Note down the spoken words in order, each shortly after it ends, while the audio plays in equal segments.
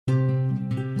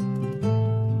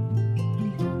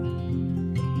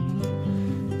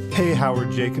Hey,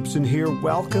 Howard Jacobson here.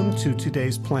 Welcome to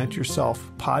today's Plant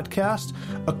Yourself podcast.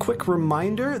 A quick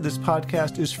reminder, this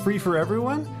podcast is free for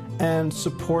everyone and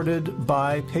supported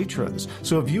by patrons.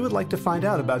 So if you would like to find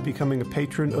out about becoming a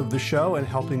patron of the show and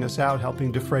helping us out,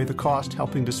 helping defray the cost,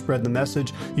 helping to spread the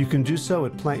message, you can do so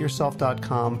at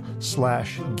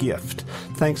plantyourself.com/gift.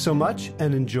 Thanks so much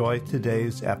and enjoy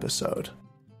today's episode.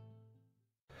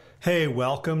 Hey,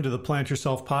 welcome to the Plant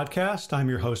Yourself podcast. I'm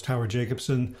your host, Howard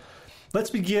Jacobson. Let's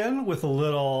begin with a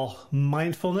little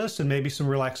mindfulness and maybe some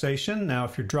relaxation. Now,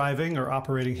 if you're driving or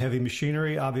operating heavy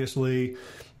machinery, obviously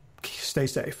stay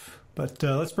safe. But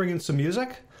let's bring in some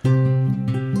music. All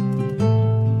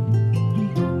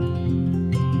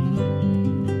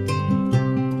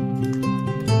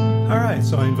right,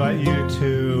 so I invite you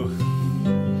to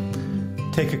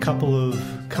take a couple of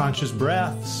conscious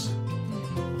breaths.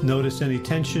 Notice any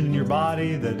tension in your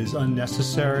body that is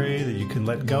unnecessary, that you can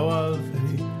let go of,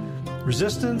 any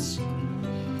resistance.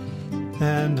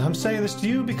 And I'm saying this to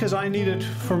you because I need it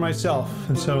for myself.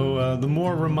 And so the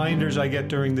more reminders I get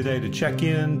during the day to check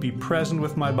in, be present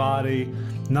with my body,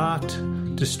 not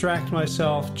distract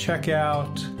myself, check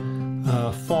out,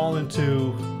 fall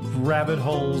into rabbit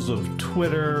holes of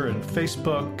Twitter and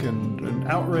Facebook and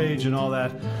outrage and all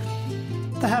that,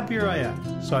 the happier I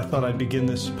am. So I thought I'd begin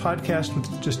this podcast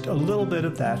with just a little bit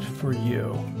of that for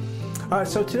you. All right,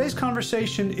 so today's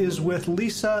conversation is with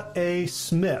Lisa A.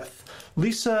 Smith.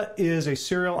 Lisa is a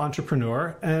serial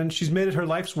entrepreneur, and she's made it her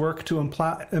life's work to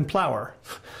empower.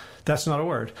 That's not a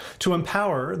word. To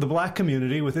empower the Black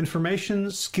community with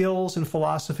information, skills, and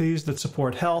philosophies that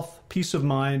support health, peace of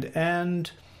mind,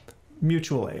 and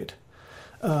mutual aid.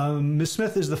 Ms.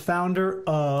 Smith is the founder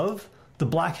of the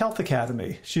Black Health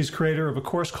Academy. She's creator of a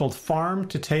course called Farm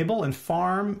to Table, and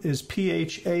Farm is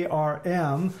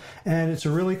PHARM, and it's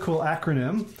a really cool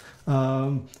acronym,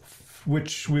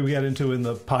 which we get into in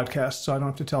the podcast, so I don't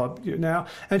have to tell you now.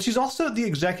 And she's also the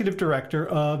executive director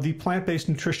of the Plant-Based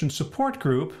Nutrition Support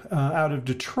Group out of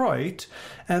Detroit,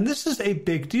 and this is a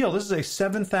big deal. This is a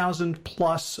 7,000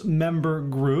 plus member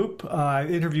group. I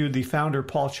interviewed the founder,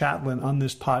 Paul Chatlin, on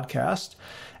this podcast.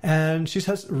 And she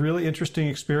has really interesting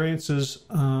experiences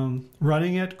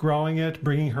running it, growing it,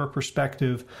 bringing her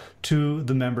perspective to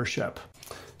the membership.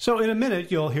 So in a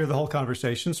minute, you'll hear the whole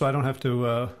conversation, so I don't have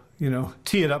to,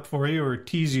 tee it up for you or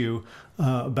tease you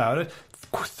about it.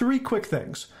 Three quick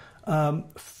things.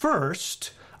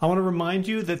 First, I want to remind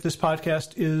you that this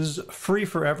podcast is free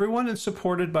for everyone and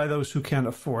supported by those who can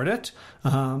afford it.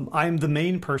 I'm the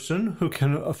main person who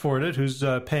can afford it, who's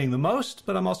paying the most,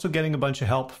 but I'm also getting a bunch of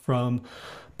help from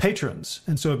patrons.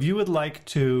 And so if you would like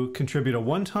to contribute a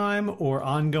one-time or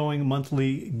ongoing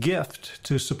monthly gift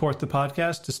to support the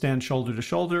podcast, to stand shoulder to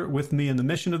shoulder with me in the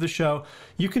mission of the show,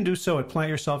 you can do so at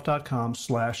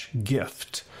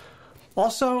plantyourself.com/gift.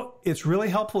 Also, it's really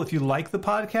helpful if you like the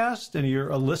podcast and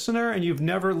you're a listener and you've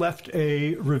never left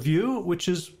a review, which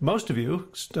is most of you,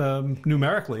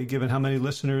 numerically, given how many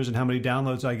listeners and how many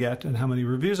downloads I get and how many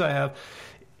reviews I have.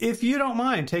 If you don't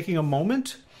mind taking a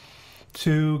moment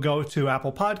to go to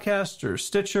Apple Podcasts or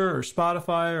Stitcher or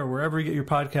Spotify or wherever you get your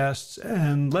podcasts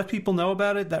and let people know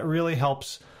about it, that really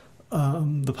helps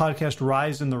the podcast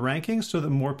rise in the rankings so that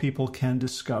more people can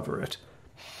discover it.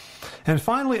 And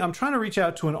finally, I'm trying to reach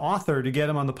out to an author to get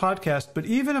him on the podcast, but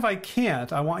even if I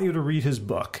can't, I want you to read his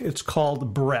book. It's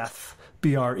called Breath,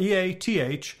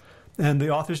 Breath, and the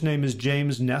author's name is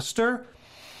James Nestor.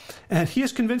 And he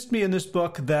has convinced me in this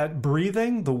book that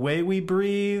breathing, the way we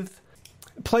breathe,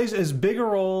 plays as big a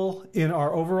role in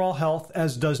our overall health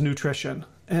as does nutrition.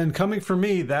 And coming from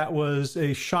me, that was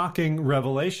a shocking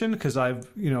revelation because I've,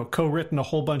 co-written a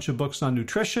whole bunch of books on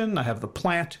nutrition. I have the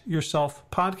Plant Yourself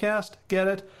podcast, get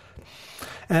it?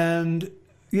 And,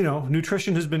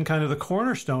 nutrition has been kind of the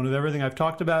cornerstone of everything I've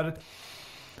talked about it.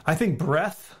 I think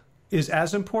breath is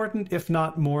as important, if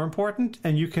not more important,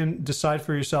 and you can decide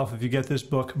for yourself if you get this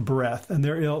book, Breath. And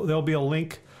there'll be a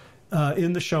link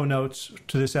in the show notes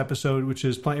to this episode, which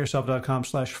is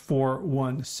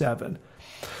plantyourself.com/417.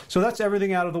 So that's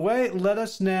everything out of the way. Let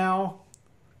us now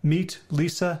meet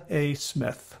Lisa A.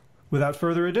 Smith. Without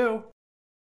further ado,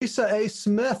 Lisa A.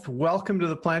 Smith, welcome to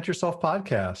the Plant Yourself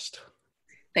podcast.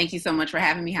 Thank you so much for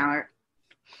having me, Howard.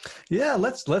 Yeah,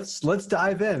 let's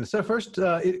dive in. So first,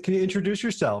 can you introduce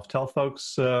yourself? Tell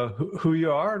folks who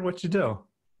you are and what you do.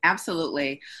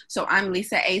 Absolutely. So I'm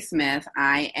Lisa A. Smith.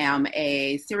 I am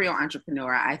a serial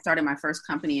entrepreneur. I started my first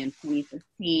company in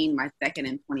 2015, my second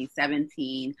in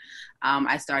 2017.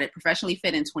 I started Professionally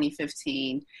Fit in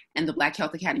 2015 and the Black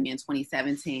Health Academy in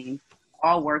 2017,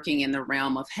 all working in the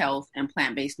realm of health and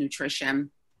plant-based nutrition.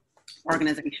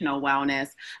 organizational wellness.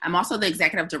 I'm also the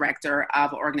executive director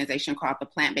of an organization called the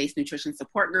Plant-Based Nutrition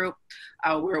Support Group,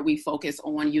 where we focus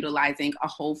on utilizing a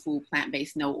whole food,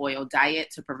 plant-based, no oil diet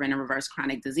to prevent and reverse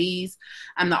chronic disease.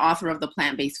 I'm the author of The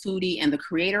Plant-Based Foodie and the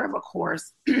creator of a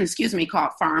course,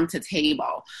 called Farm to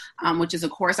Table, which is a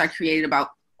course I created about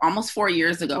almost 4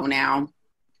 years ago now,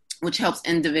 which helps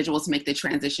individuals make the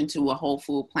transition to a whole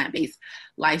food, plant-based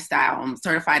lifestyle. I'm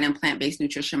certified in plant-based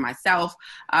nutrition myself,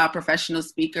 a professional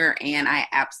speaker, and I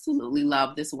absolutely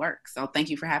love this work. So thank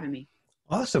you for having me.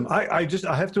 Awesome. I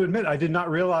have to admit, I did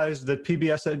not realize that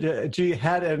PBSG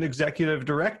had an executive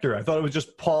director. I thought it was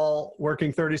just Paul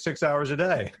working 36 hours a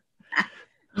day.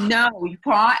 No,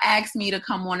 Paul asked me to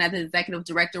come on as the executive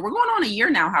director. We're going on a year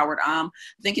now, Howard. I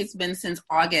think it's been since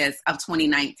August of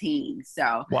 2019.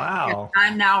 So wow,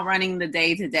 I'm now running the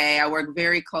day-to-day. I work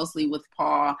very closely with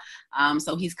Paul.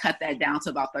 So he's cut that down to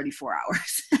about 34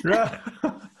 hours.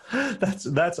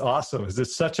 That's awesome.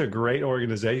 It's such a great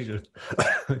organization.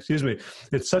 Excuse me.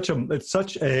 It's such an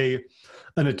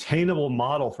attainable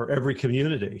model for every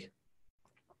community.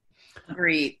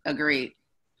 Agreed.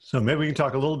 So maybe we can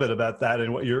talk a little bit about that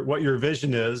and what your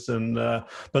vision is. And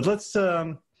but let's.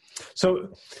 I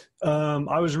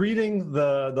was reading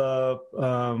the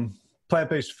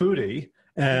Plant-Based Foodie,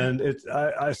 and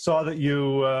I saw that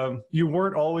you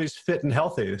weren't always fit and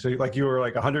healthy. So like you were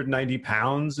like 190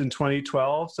 pounds in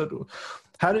 2012. So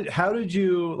how did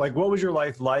you like? What was your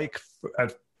life like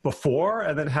before,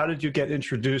 and then how did you get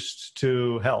introduced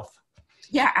to health?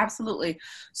 Yeah, absolutely.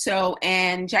 So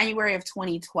in January of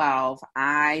 2012,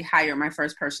 I hired my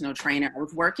first personal trainer. I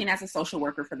was working as a social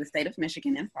worker for the state of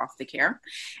Michigan in foster care,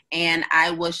 and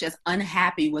I was just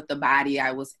unhappy with the body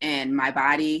I was in. My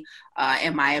body,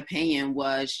 in my opinion,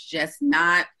 was just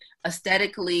not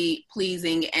aesthetically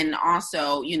pleasing, and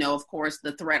also, of course,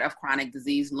 the threat of chronic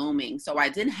disease looming. So I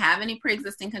didn't have any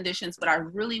pre-existing conditions, but I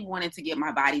really wanted to get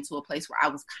my body to a place where I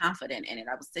was confident in it.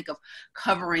 I was sick of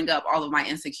covering up all of my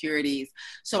insecurities.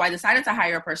 So I decided to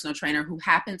hire a personal trainer who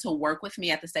happened to work with me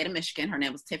at the state of Michigan. Her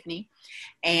name was Tiffany,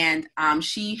 and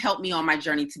she helped me on my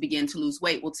journey to begin to lose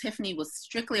weight. Well, Tiffany was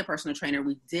strictly a personal trainer.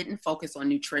 We didn't focus on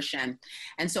nutrition.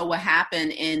 And so what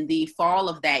happened in the fall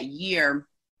of that year,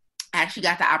 I actually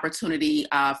got the opportunity,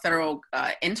 federal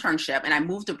internship, and I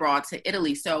moved abroad to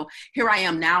Italy. So here I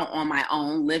am now on my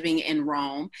own, living in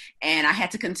Rome, and I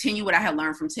had to continue what I had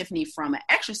learned from Tiffany from an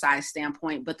exercise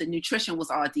standpoint, but the nutrition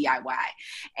was all DIY.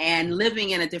 And living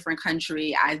in a different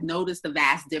country, I noticed the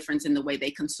vast difference in the way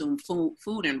they consume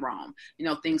food in Rome.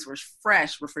 Things were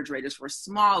fresh, refrigerators were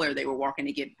smaller, they were walking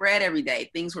to get bread every day,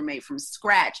 things were made from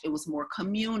scratch, it was more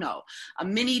communal,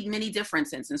 many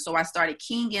differences. And so I started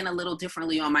keying in a little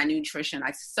differently on my nutrition.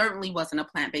 I certainly wasn't a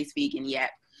plant-based vegan yet.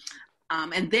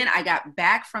 And then I got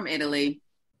back from Italy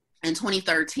in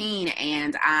 2013,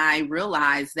 and I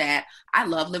realized that I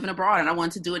love living abroad and I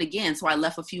wanted to do it again. So I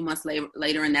left a few months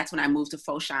later, and that's when I moved to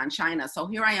Foshan, China. So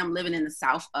here I am living in the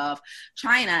south of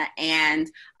China, and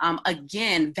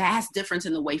again, vast difference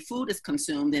in the way food is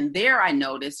consumed. And there I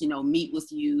noticed, meat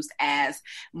was used as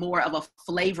more of a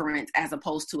flavorant as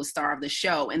opposed to a star of the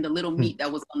show. And the little meat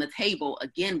that was on the table,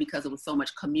 again, because it was so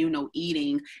much communal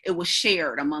eating, it was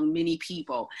shared among many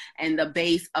people. And the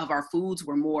base of our foods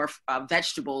were more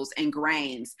vegetables and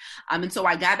grains. And so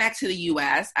I got back to the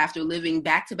U.S. after living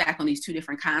back to back on these two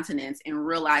different continents and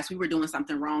realized we were doing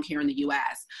something wrong here in the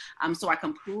U.S. So I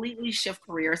completely shift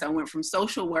careers. I went from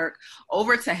social work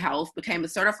over to health, became a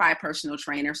certified personal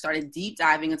trainer, started deep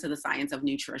diving into the science of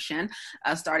nutrition,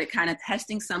 started kind of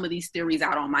testing some of these theories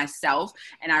out on myself.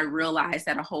 And I realized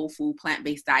that a whole food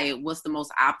plant-based diet was the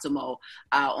most optimal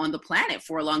on the planet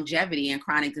for longevity and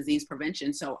chronic disease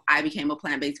prevention. So I became a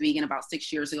plant-based vegan about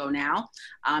 6 years ago now.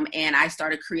 And I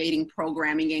started creating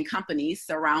programming in companies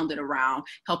surrounded around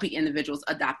helping individuals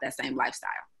adopt that same lifestyle.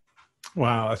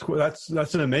 Wow, that's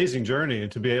an amazing journey,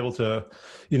 and to be able to,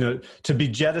 to be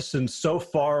jettisoned so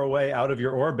far away out of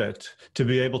your orbit, to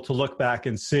be able to look back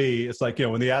and see, it's like,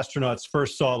 when the astronauts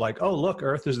first saw, like, oh, look,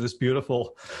 Earth is this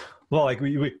beautiful, well, like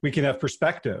we can have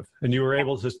perspective, and you were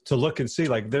able to look and see,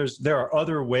 like, there are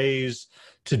other ways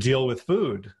to deal with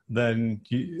food than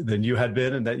you had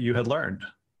been and that you had learned.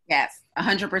 Yes,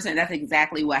 100%. That's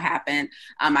exactly what happened.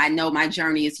 I know my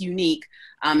journey is unique,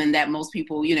 and that most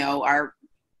people, are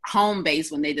home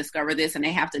based when they discover this, and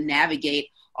they have to navigate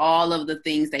all of the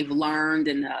things they've learned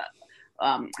and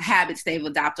the habits they've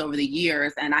adopted over the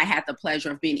years. And I had the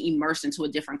pleasure of being immersed into a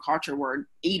different culture where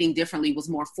eating differently was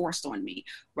more forced on me,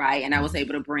 right? And I was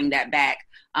able to bring that back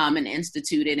and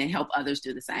institute it and help others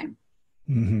do the same.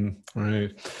 Mm-hmm.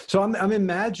 Right. So I'm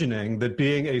imagining that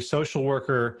being a social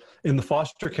worker in the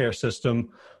foster care system,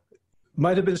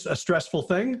 might have been a stressful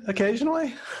thing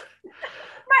occasionally.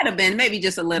 Might have been, maybe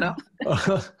just a little.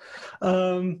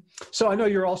 So I know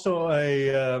you're also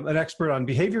an expert on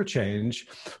behavior change.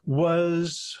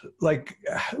 Was like,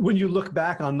 when you look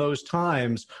back on those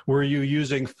times, were you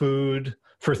using food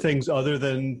for things other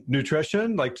than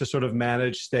nutrition, like to sort of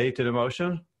manage state and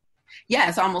emotion? Yeah,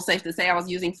 it's almost safe to say I was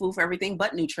using food for everything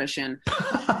but nutrition.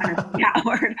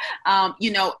 Howard.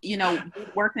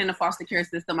 Working in the foster care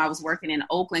system, I was working in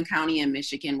Oakland County in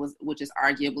Michigan, which is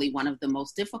arguably one of the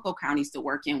most difficult counties to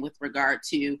work in with regard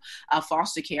to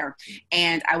foster care.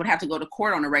 And I would have to go to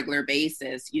court on a regular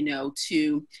basis,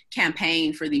 to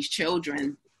campaign for these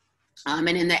children. And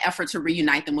in the effort to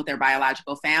reunite them with their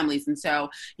biological families. And so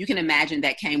you can imagine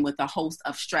that came with a host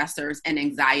of stressors and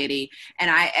anxiety. And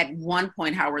I, at one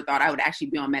point, Howard, thought I would actually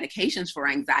be on medications for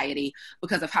anxiety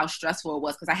because of how stressful it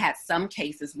was. Because I had some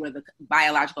cases where the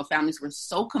biological families were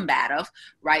so combative,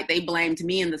 right? They blamed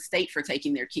me and the state for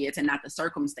taking their kids and not the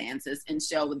circumstances. And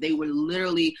so they would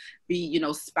literally be,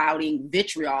 spouting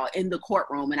vitriol in the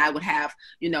courtroom. And I would have,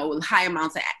 high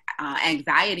amounts of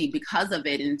anxiety because of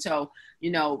it. And so,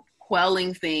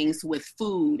 quelling things with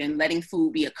food and letting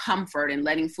food be a comfort and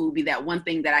letting food be that one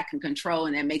thing that I can control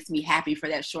and that makes me happy for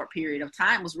that short period of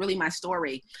time was really my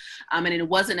story. And it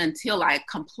wasn't until I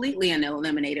completely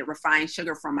eliminated refined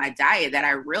sugar from my diet that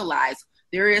I realized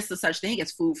there is a such thing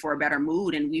as food for a better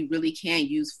mood. And we really can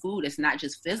use food. It's not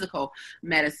just physical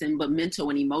medicine, but mental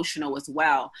and emotional as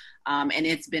well. And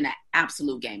it's been an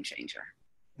absolute game changer.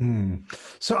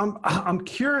 So I'm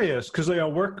curious because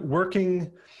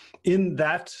working in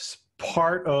that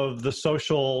part of the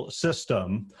social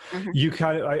system, you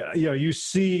kind of, you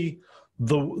see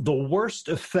the worst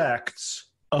effects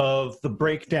of the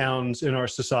breakdowns in our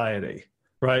society,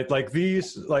 right? Like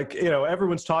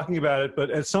everyone's talking about it, but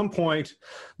at some point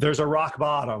there's a rock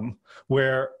bottom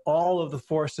where all of the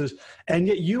forces, and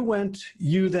yet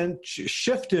you then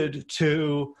shifted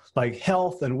to like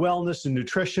health and wellness and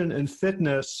nutrition and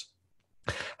fitness.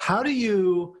 How do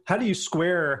you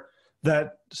square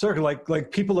that circle?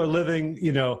 Like people are living,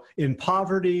 in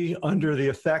poverty, under the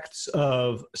effects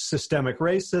of systemic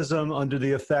racism, under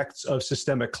the effects of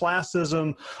systemic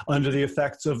classism, under the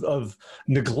effects of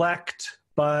neglect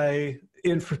by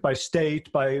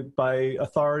state, by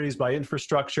authorities, by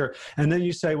infrastructure. And then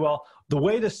you say, well, the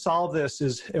way to solve this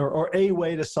or a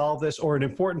way to solve this, or an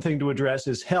important thing to address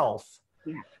is health.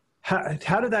 Yeah.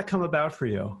 How did that come about for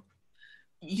you?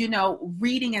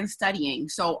 Reading and studying.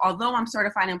 So although I'm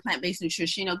certified in plant-based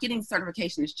nutrition, getting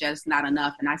certification is just not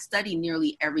enough. And I study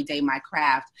nearly every day my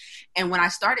craft. And when I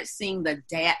started seeing the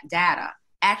data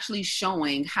actually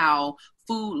showing how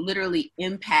food literally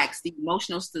impacts the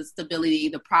emotional stability,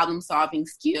 the problem-solving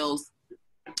skills,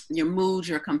 your mood,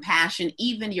 your compassion,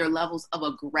 even your levels of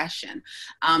aggression,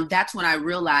 that's when I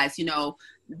realized,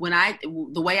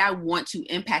 the way I want to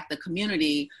impact the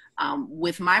community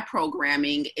with my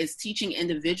programming is teaching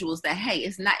individuals that,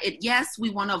 hey, yes, we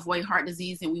want to avoid heart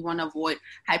disease and we want to avoid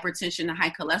hypertension and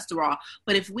high cholesterol.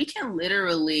 But if we can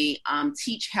literally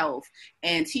teach health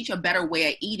and teach a better way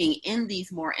of eating in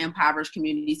these more impoverished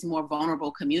communities, more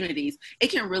vulnerable communities, it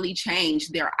can really change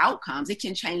their outcomes. It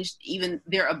can change even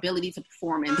their ability to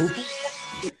perform in school.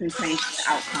 It can change the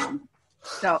outcome.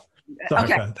 So,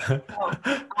 okay.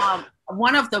 So,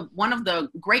 one of the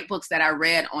great books that I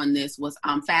read on this was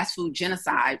Fast Food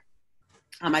Genocide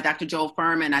by Dr. Joel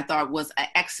Furman. I thought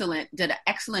did an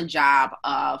excellent job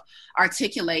of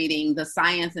articulating the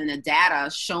science and the data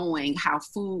showing how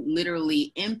food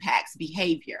literally impacts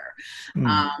behavior.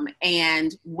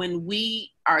 And when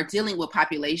we are dealing with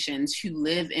populations who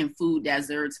live in food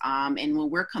deserts, and when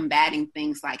we're combating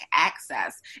things like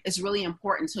access, it's really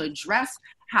important to address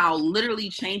how literally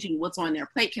changing what's on their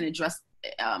plate can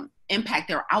impact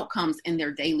their outcomes in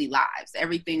their daily lives.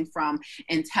 Everything from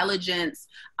intelligence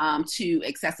to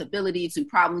accessibility to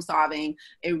problem solving.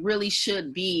 It really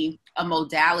should be a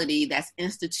modality that's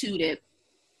instituted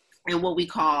in what we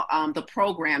call the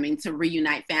programming to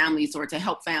reunite families or to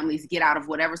help families get out of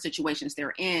whatever situations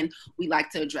they're in. We like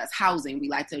to address housing. We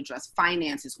like to address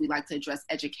finances. We like to address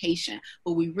education.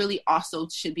 But we really also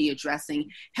should be addressing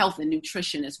health and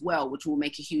nutrition as well, which will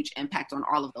make a huge impact on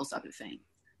all of those other things.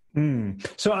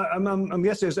 So I'm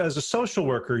guessing as a social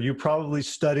worker, you probably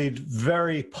studied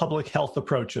very public health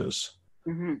approaches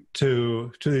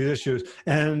to these issues.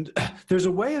 And there's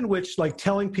a way in which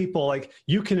telling people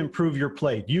you can improve your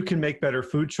plate, you can make better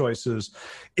food choices,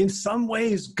 in some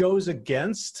ways goes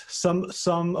against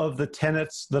some of the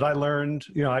tenets that I learned.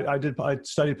 I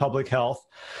studied public health,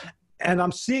 and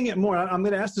I'm seeing it more. I'm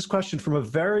going to ask this question from a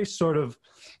very sort of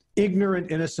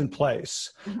ignorant, innocent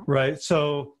place, right?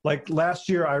 So like last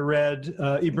year I read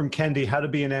Ibram Kendi, How to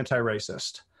Be an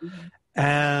Anti-Racist.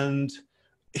 And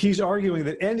he's arguing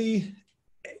that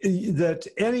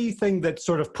anything that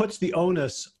sort of puts the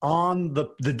onus on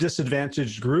the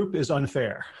disadvantaged group is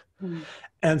unfair.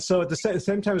 And so at the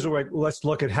same time as we're like, let's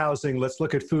look at housing, let's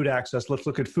look at food access, let's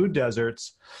look at food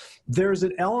deserts, there's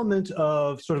an element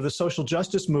of sort of the social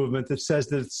justice movement that says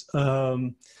that it's,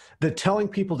 that telling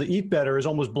people to eat better is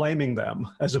almost blaming them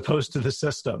as opposed to the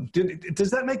system. Does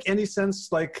that make any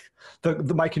sense, like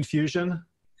my confusion?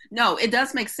 No, it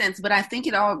does make sense, but I think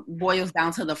it all boils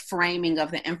down to the framing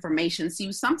of the information. See,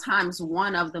 sometimes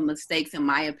one of the mistakes, in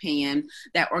my opinion,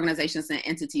 that organizations and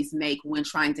entities make when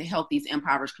trying to help these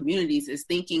impoverished communities is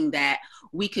thinking that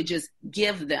we could just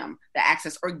give them the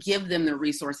access or give them the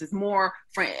resources more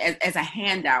as a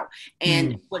handout.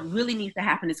 And what really needs to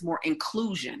happen is more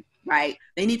inclusion. Right?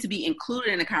 They need to be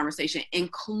included in the conversation,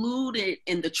 included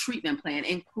in the treatment plan,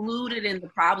 included in the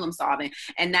problem solving,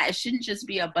 and that it shouldn't just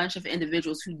be a bunch of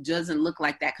individuals who doesn't look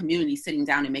like that community sitting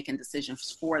down and making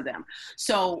decisions for them.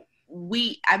 So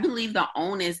I believe the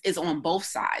onus is on both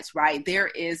sides, right? There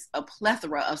is a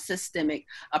plethora of systemic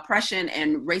oppression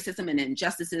and racism and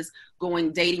injustices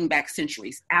dating back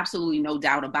centuries. Absolutely no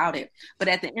doubt about it. But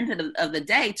at the end of the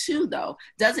day, too, though,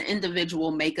 does an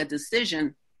individual make a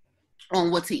decision on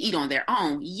what to eat on their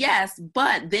own? Yes,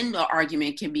 but then the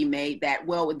argument can be made that,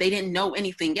 well, they didn't know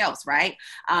anything else, right?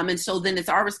 And so then it's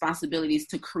our responsibilities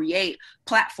to create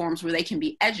platforms where they can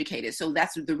be educated. So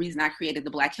that's the reason I created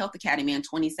the Black Health Academy in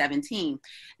 2017.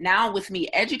 Now with me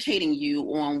educating you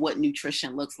on what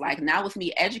nutrition looks like, now with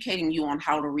me educating you on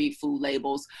how to read food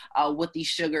labels, what these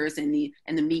sugars and the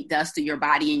meat does to your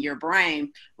body and your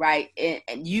brain, right?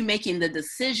 And you making the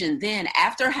decision then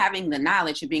after having the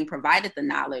knowledge and being provided the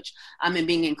knowledge, and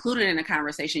being included in a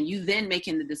conversation, you then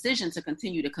making the decision to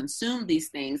continue to consume these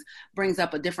things brings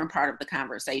up a different part of the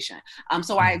conversation.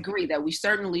 So I agree that we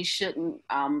certainly shouldn't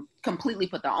completely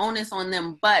put the onus on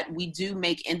them, but we do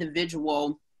make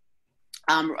individual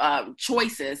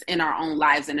choices in our own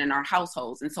lives and in our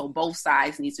households. And so both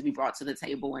sides need to be brought to the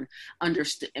table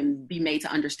and be made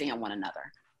to understand one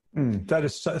another. That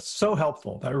is so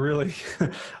helpful. That really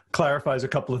clarifies a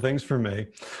couple of things for me.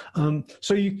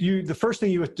 So you the first thing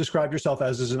you would describe yourself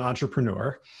as is an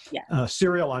entrepreneur,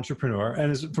 serial entrepreneur.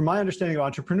 And from my understanding of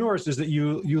entrepreneurs is that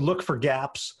you look for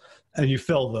gaps and you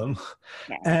fill them.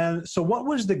 Yeah. And so what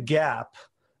was the gap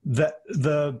that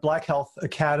the Black Health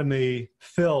Academy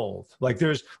filled? Like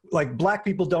Black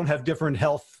people don't have different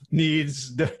health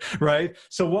needs, right?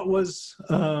 So what was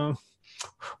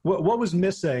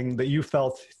missing that you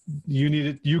felt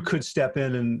you could step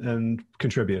in and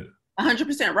contribute?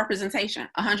 100% representation,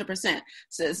 100%.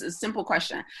 So it's a simple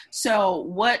question. So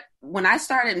when I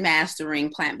started mastering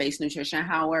plant-based nutrition,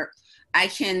 Howard, I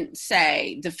can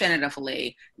say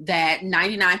definitively that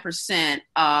 99%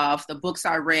 of the books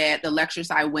I read, the lectures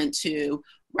I went to,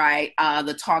 right,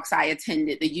 the talks I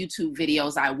attended, the YouTube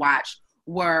videos I watched,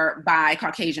 were by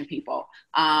Caucasian people.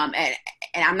 And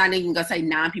I'm not even going to say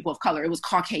non-people of color. It was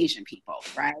Caucasian people,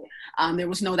 right? There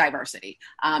was no diversity.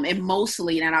 And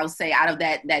mostly, and I would say out of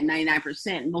that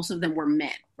 99%, most of them were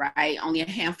men, right? Only a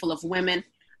handful of women.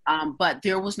 But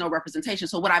there was no representation.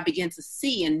 So what I began to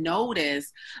see and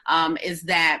notice is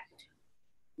that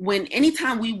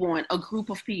anytime we want a group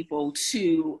of people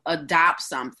to adopt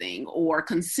something or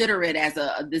consider it as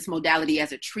this modality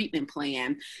as a treatment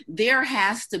plan, there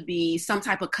has to be some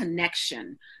type of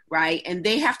connection, right? And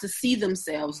they have to see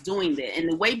themselves doing it.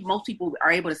 And the way most people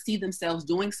are able to see themselves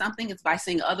doing something is by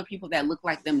seeing other people that look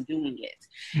like them doing it.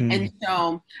 And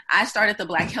so I started the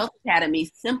Black Health Academy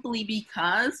simply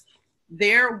because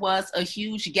there was a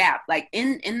huge gap. Like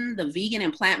in the vegan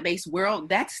and plant-based world,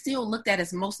 that's still looked at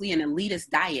as mostly an elitist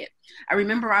diet. I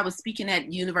remember I was speaking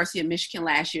at University of Michigan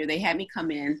last year. They had me come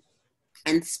in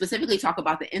and specifically talk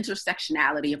about the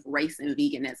intersectionality of race and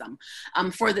veganism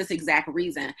for this exact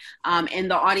reason.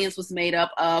 And the audience was made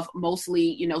up of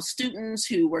mostly, students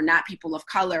who were not people of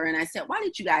color. And I said, why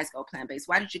did you guys go plant-based?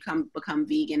 Why did you become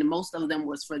vegan? And most of them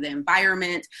was for the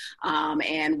environment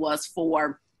and was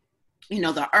for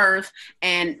the earth.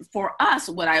 And for us,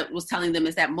 what I was telling them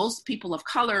is that most people of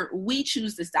color, we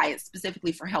choose this diet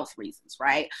specifically for health reasons,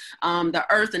 right? The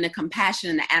earth and the compassion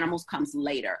and the animals comes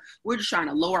later. We're just trying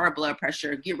to lower our blood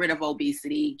pressure, get rid of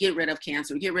obesity, get rid of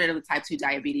cancer, get rid of the type 2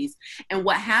 diabetes. And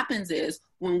what happens is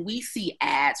when we see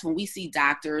ads, when we see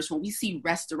doctors, when we see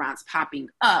restaurants popping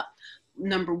up,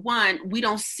 number one, we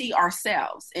don't see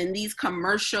ourselves in these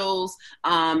commercials,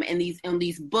 in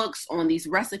these books, on these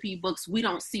recipe books. We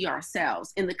don't see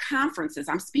ourselves in the conferences.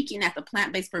 I'm speaking at the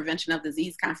Plant-Based Prevention of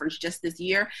Disease conference just this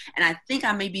year, and I think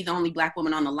I may be the only Black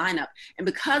woman on the lineup. And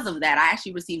because of that, I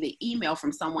actually received an email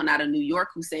from someone out of New York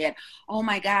who said, "Oh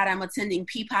my God, I'm attending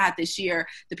PYP this year,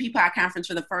 the PYP conference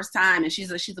for the first time." And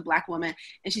she's a Black woman,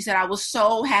 and she said, "I was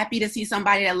so happy to see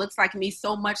somebody that looks like me,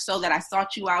 so much so that I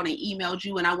sought you out and emailed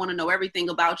you, and I want to know everything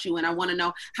about you, and I want to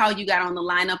know how you got on the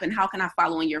lineup and how can I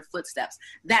follow in your footsteps."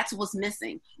 That's what's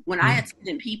missing. When I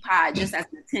attended PPI just as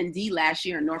an attendee last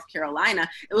year in North Carolina,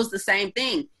 it was the same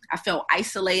thing. I felt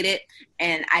isolated,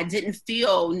 and I didn't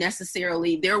feel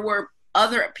necessarily, there were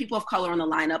other people of color on the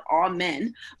lineup, all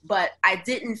men, but I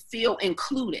didn't feel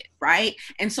included, right?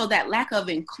 And so that lack of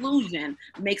inclusion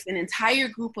makes an entire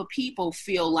group of people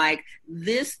feel like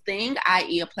this thing,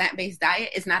 i.e. a plant-based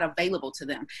diet, is not available to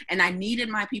them. And I needed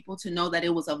my people to know that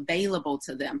it was available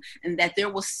to them, and that there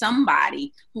was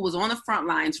somebody who was on the front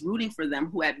lines rooting for them,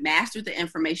 who had mastered the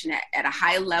information at a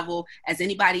high level as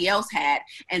anybody else had,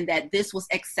 and that this was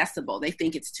accessible. They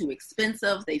think it's too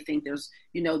expensive. They think there's,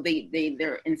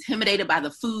 they're intimidated by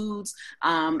the foods.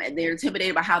 They're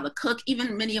intimidated by how to cook.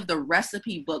 Even many of the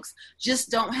recipe books just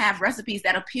don't have recipes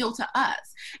that appeal to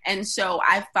us. And so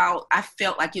I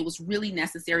felt like it was really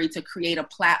necessary to create a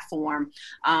platform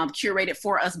curated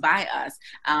for us, by us,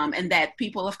 and that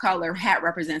people of color had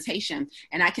representation.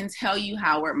 And I can tell you,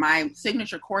 Howard, my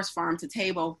signature course, Farm to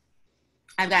Table,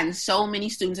 I've gotten so many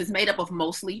students. It's made up of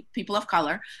mostly people of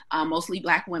color, mostly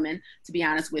Black women, to be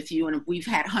honest with you. And we've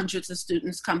had hundreds of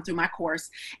students come through my course.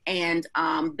 And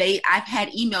I've had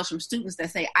emails from students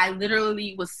that say, I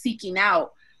literally was seeking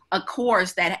out a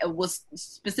course that was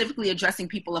specifically addressing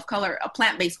people of color, a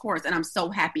plant-based course, and I'm so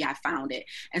happy I found it.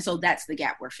 And so that's the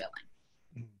gap we're filling.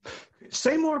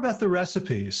 Say more about the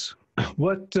recipes.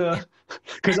 What,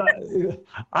 because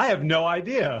I have no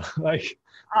idea.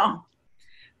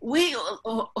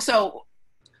 So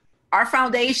our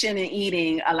foundation in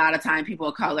eating, a lot of time, people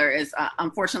of color, is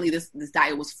unfortunately this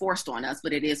diet was forced on us,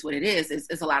 but it is what it is.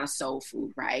 It's a lot of soul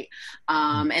food, right?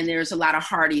 And there's a lot of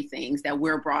hearty things that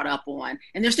we're brought up on,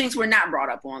 and there's things we're not brought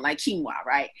up on, like quinoa,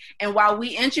 right? And while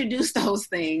we introduce those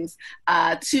things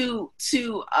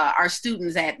to our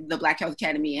students at the Black Health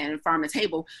Academy and Farm to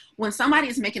Table, when somebody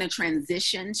is making a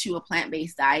transition to a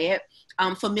plant-based diet,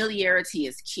 familiarity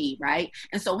is key, right?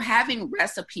 And so having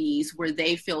recipes where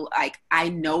they feel like, I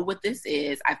know what this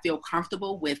is, I feel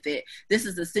comfortable with it. This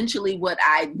is essentially what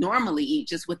I normally eat,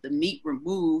 just with the meat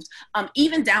removed,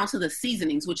 even down to the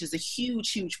seasonings, which is a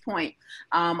huge, huge point.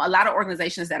 A lot of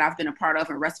organizations that I've been a part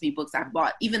of and recipe books I've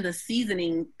bought, even the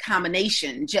seasoning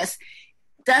combination just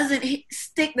doesn't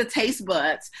stick the taste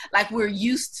buds like we're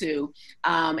used to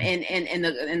in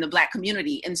the Black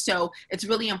community. And so it's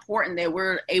really important that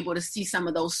we're able to see some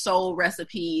of those soul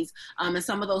recipes and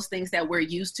some of those things that we're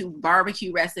used to,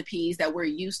 barbecue recipes that we're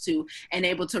used to, and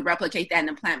able to replicate that in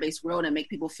the plant-based world and make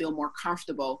people feel more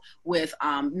comfortable with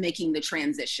making the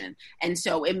transition. And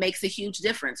so it makes a huge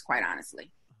difference, quite honestly.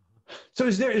 So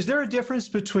is there a difference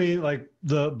between like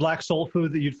the Black soul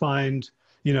food that you'd find,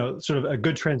 sort of a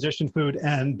good transition food,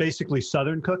 and basically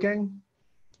Southern cooking?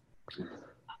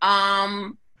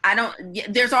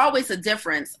 There's always a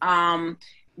difference.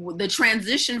 The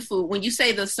transition food, when you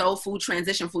say the soul food,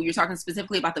 transition food, you're talking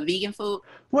specifically about the vegan food?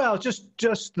 Well, just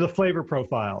the flavor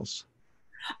profiles.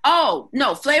 Oh,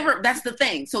 no, flavor, that's the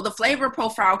thing. So the flavor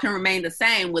profile can remain the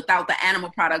same without the animal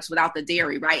products, without the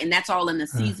dairy, right? And that's all in the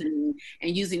seasoning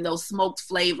and using those smoked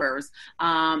flavors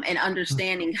and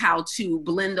understanding how to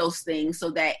blend those things so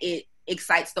that it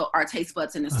excites our taste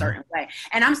buds in a certain way.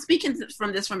 And I'm speaking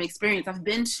from experience. I've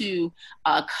been to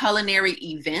culinary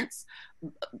events,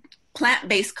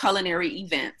 plant-based culinary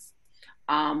events,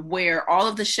 where all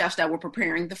of the chefs that were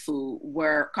preparing the food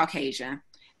were Caucasian,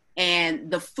 and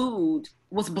the food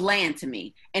was bland to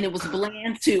me, and it was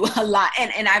bland to a lot.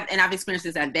 And I've experienced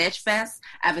this at Veg Fest.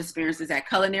 I've experienced this at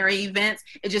culinary events.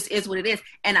 It just is what it is.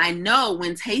 And I know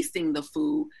when tasting the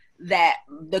food that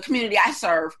the community I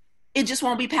serve, it just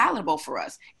won't be palatable for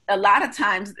us. A lot of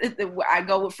times I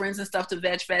go with friends and stuff to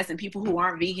Veg Fest and people who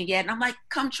aren't vegan yet, and I'm like,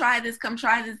 come try this.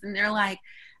 And they're like,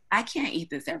 I can't eat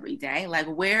this every day. Like,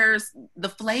 where's the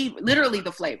flavor? Literally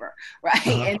the flavor, right?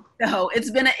 And so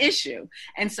it's been an issue.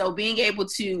 And so being able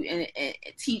to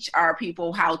teach our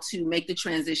people how to make the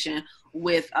transition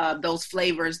with those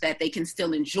flavors that they can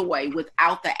still enjoy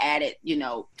without the added,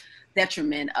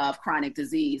 detriment of chronic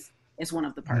disease is one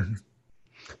of the perks.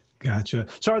 Gotcha.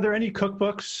 So are there any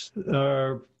cookbooks,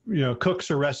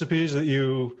 cooks or recipes that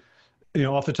you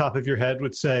off the top of your head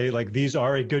would say like these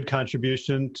are a good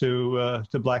contribution to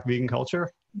Black vegan culture?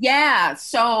 Yeah.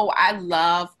 So I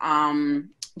love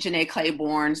Janae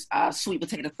Claiborne's Sweet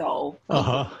Potato Soul cookbook.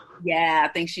 Uh-huh. Yeah,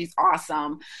 I think she's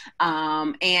awesome.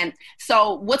 And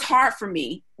so what's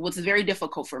very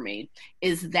difficult for me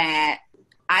is that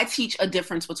I teach a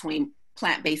difference between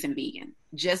plant-based and vegan,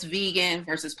 just vegan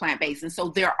versus plant-based. And so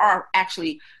there are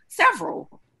actually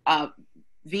several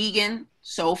vegan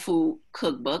soul food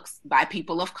cookbooks by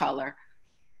people of color,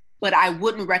 but I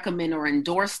wouldn't recommend or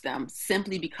endorse them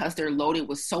simply because they're loaded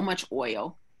with so much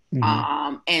oil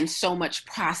Mm-hmm. and so much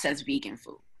processed vegan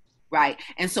food. Right.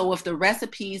 And so if the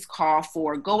recipes call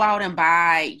for go out and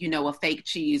buy, a fake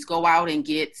cheese, go out and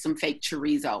get some fake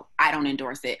chorizo, I don't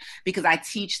endorse it because I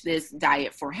teach this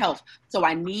diet for health. So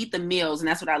I need the meals. And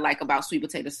that's what I like about Sweet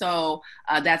Potato Soul.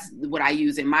 That's what I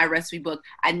use in my recipe book.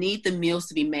 I need the meals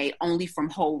to be made only from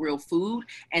whole, real food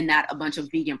and not a bunch of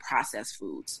vegan processed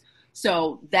foods.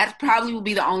 So that probably would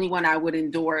be the only one I would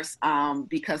endorse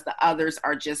because the others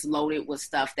are just loaded with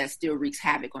stuff that still wreaks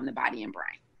havoc on the body and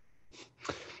brain.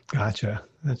 Gotcha.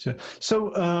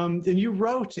 So, and you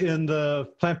wrote in the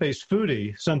Plant-Based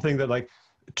Foodie something that like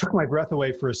took my breath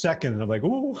away for a second. And I'm like,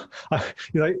 ooh,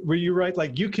 where you write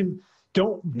like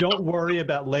don't worry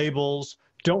about labels.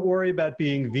 Don't worry about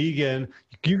being vegan.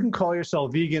 You can call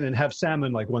yourself vegan and have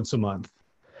salmon like once a month.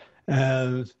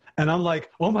 And I'm like,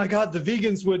 oh my God, the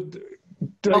vegans would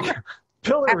like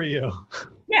pillory you.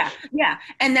 Yeah.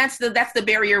 And that's the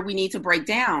barrier we need to break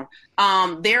down.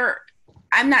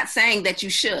 I'm not saying that you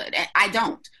should. I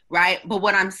don't, right? But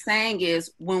what I'm saying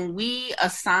is when we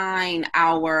assign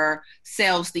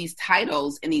ourselves these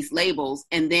titles and these labels,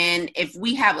 and then if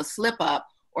we have a slip up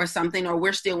or something, or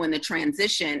we're still in the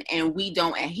transition and we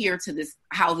don't adhere to this,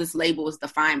 how this label is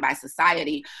defined by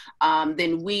society,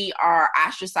 then we are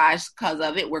ostracized because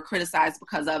of it. We're criticized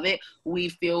because of it. We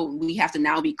feel we have to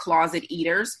now be closet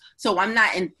eaters. So I'm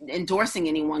not endorsing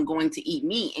anyone going to eat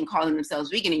meat and calling themselves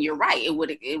vegan. And you're right. It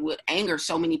would anger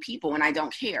so many people, and I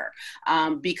don't care.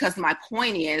 Because my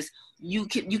point is you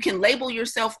can label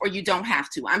yourself or you don't have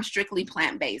to. I'm strictly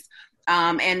plant-based.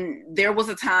 And there was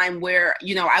a time where,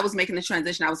 I was making the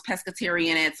transition. I was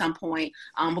pescatarian at some point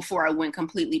before I went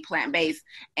completely plant-based.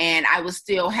 And I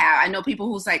I know people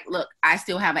who's like, look, I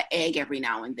still have an egg every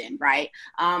now and then, right?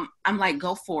 I'm like,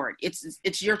 go for it.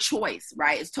 It's your choice,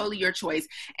 right? It's totally your choice.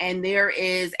 And there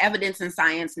is evidence in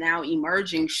science now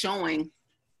emerging showing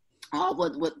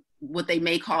what they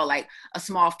may call like a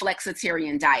small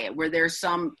flexitarian diet, where there's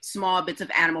some small bits of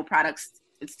animal products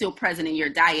it's still present in your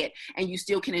diet and you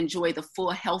still can enjoy the full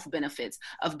health benefits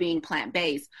of being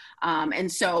plant-based. And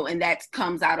that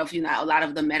comes out of, a lot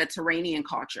of the Mediterranean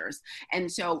cultures.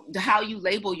 And so how you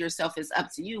label yourself is up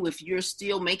to you. If you're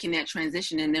still making that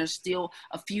transition and there's still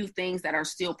a few things that are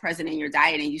still present in your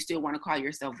diet and you still want to call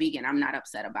yourself vegan, I'm not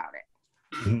upset about it.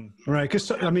 Mm-hmm. Right. Because,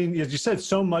 as you said,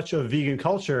 so much of vegan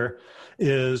culture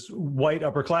is white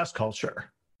upper class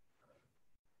culture.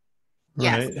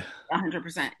 Right? Yes,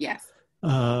 100%. Yes.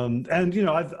 And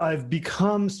I've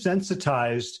become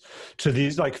sensitized to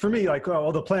these, like for me, like,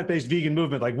 oh, the plant-based vegan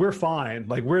movement, like we're fine,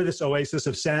 like we're this oasis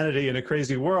of sanity in a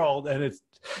crazy world. And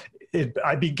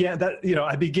I began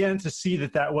to see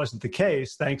that wasn't the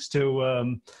case, thanks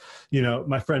to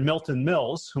my friend Milton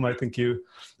Mills, whom I think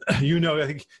I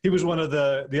think he was one of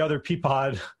the other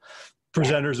Peapod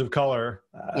presenters of color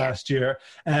last year.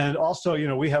 And also,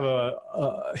 we have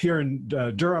here in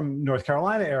Durham, North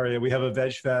Carolina area, we have a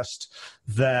Veg Fest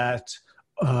that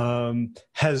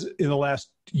has in the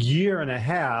last year and a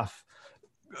half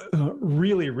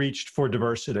really reached for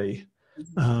diversity.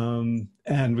 And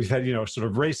we've had, sort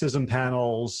of racism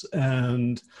panels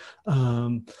and,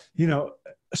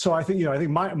 so I think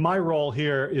my role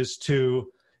here is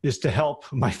to help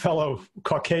my fellow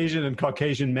Caucasian and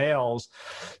Caucasian males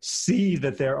see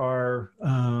that there are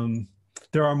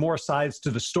more sides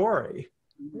to the story,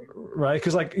 right?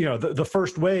 Because the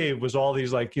first wave was all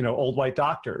these old white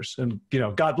doctors, and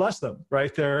God bless them,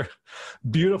 right? They're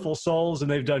beautiful souls and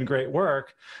they've done great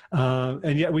work,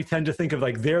 and yet we tend to think of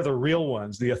they're the real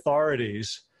ones, the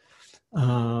authorities.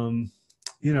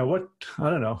 What I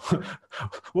don't know.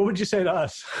 What would you say to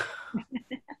us?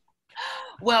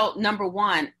 Well, number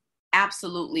one,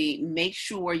 absolutely make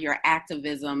sure your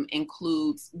activism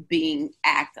includes being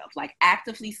active, like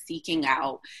actively seeking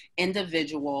out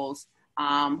individuals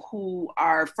who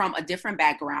are from a different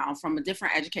background, from a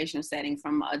different educational setting,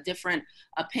 from a different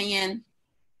opinion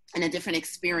and a different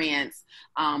experience,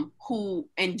 and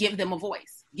give them a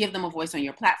voice. Give them a voice on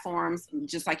your platforms,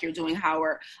 just like you're doing,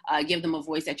 Howard. Give them a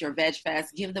voice at your Veg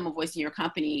Fest. Give them a voice in your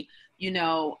company.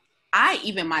 I,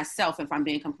 even myself, if I'm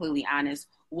being completely honest,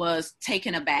 was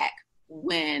taken aback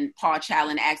when Paul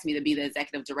Challen asked me to be the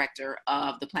executive director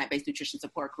of the plant-based nutrition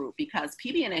support group, because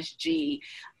PBNSG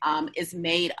is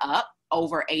made up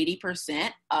over 80%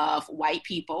 of white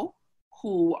people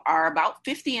who are about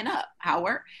 50 and up,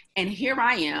 Howard. And here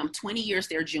I am, 20 years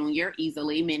their junior,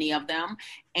 easily, many of them.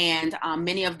 And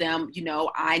many of them, you know,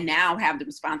 I now have the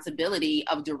responsibility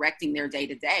of directing their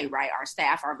day-to-day, right? Our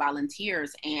staff, our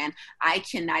volunteers. And I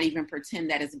cannot even pretend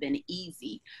that it's been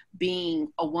easy being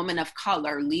a woman of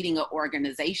color leading an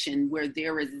organization where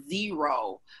there is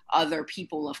zero other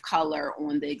people of color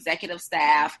on the executive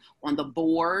staff, on the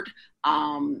board,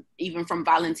 even from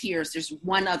volunteers. There's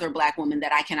one other Black woman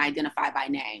that I can identify by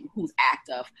name who's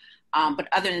active. But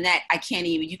other than that,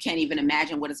 you can't even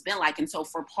imagine what it's been like. And so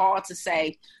for Paul to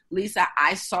say, Lisa,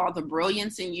 I saw the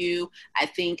brilliance in you. I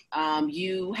think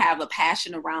you have a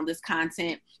passion around this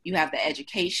content. You have the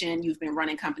education. You've been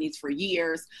running companies for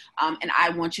years. And I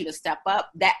want you to step up.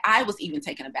 That I was even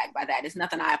taken aback by that. It's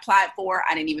nothing I applied for.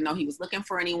 I didn't even know he was looking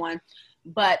for anyone.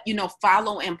 But, you know,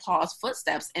 follow in Paul's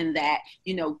footsteps in that,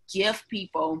 you know, give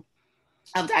people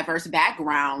of diverse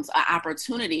backgrounds an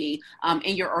opportunity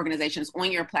in your organizations,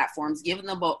 on your platforms, give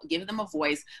them a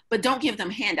voice, but don't give them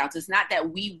handouts. It's not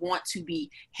that we want to be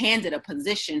handed a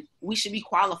position. We should be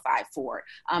qualified for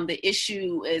it. The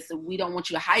issue is we don't want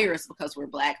you to hire us because we're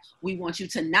Black. We want you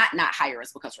to not hire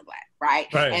us because we're Black,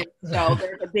 right? And so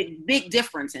there's a big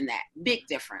difference in that, big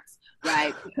difference,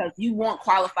 right? Because you want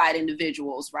qualified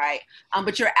individuals, right?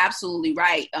 But you're absolutely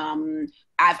right.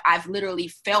 I've literally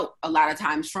felt a lot of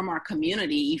times from our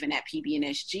community, even at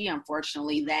PBNSG,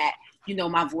 unfortunately, that, you know,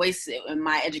 my voice and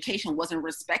my education wasn't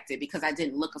respected because I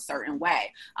didn't look a certain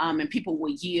way. And people will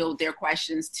yield their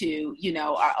questions to, you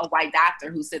know, a white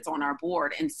doctor who sits on our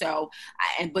board. And so,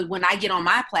 but when I get on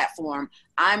my platform,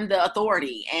 I'm the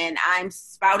authority and I'm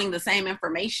spouting the same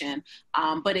information,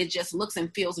 but it just looks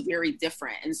and feels very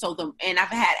different. And so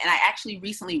I actually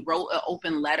recently wrote an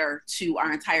open letter to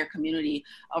our entire community,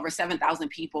 over 7,000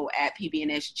 people at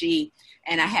PBNSG.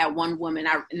 And I had one woman,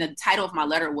 and the title of my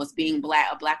letter was Being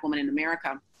a Black Woman in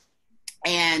America.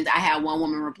 And I had one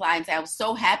woman reply and say, I was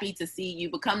so happy to see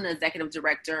you become the executive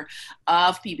director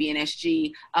of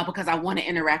PBNSG because I want to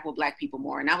interact with Black people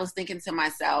more. And I was thinking to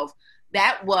myself,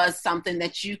 that was something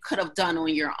that you could have done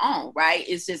on your own, right?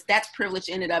 It's just, that's privilege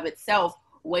in and of itself,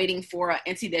 waiting for an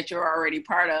entity that you're already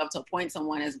part of to appoint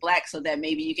someone as Black so that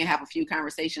maybe you can have a few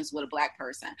conversations with a Black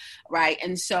person, right?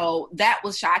 And so that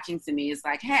was shocking to me. It's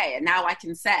like, hey, now I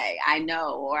can say I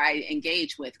know or I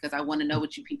engage with because I want to know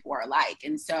what you people are like.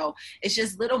 And so it's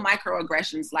just little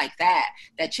microaggressions like that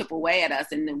chip away at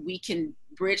us, and then we can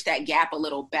bridge that gap a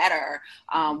little better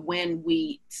when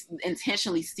we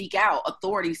intentionally seek out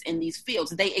authorities in these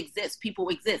fields. They exist. People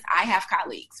exist. I have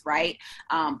colleagues, right?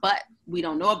 But we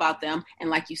don't know about them. And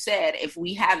like you said, if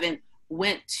we haven't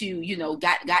went to, you know,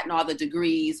 gotten all the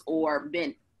degrees or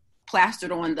been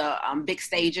plastered on the big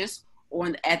stages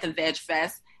or at the Veg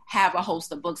Fest, have a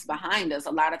host of books behind us,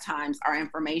 a lot of times our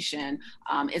information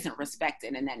isn't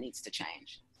respected, and that needs to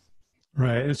change.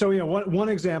 Right. And so, you know, one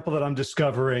example that I'm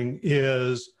discovering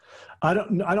is I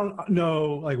don't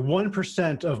know, like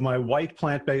 1% of my white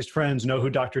plant-based friends know who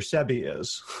Dr. Sebi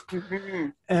is. Mm-hmm.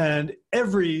 And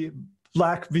every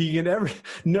Black vegan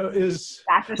is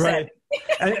Dr. right.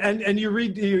 Sebi. and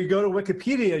you go to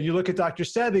Wikipedia and you look at Dr.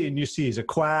 Sebi and you see he's a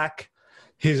quack,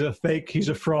 he's a fake, he's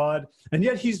a fraud. And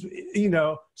yet he's, you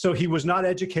know, so he was not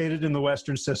educated in the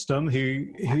Western system.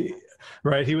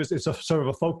 It's a sort of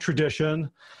a folk tradition.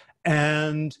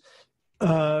 And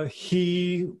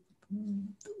he,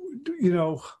 you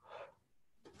know,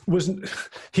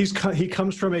 he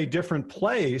comes from a different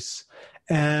place,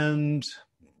 and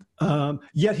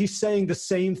yet he's saying the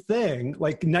same thing,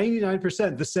 like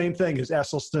 99% the same thing as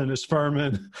Esselstyn, as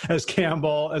Furman, as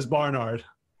Campbell, as Barnard.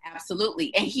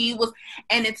 Absolutely.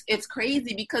 And it's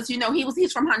crazy because, you know,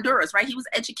 he's from Honduras, right? He was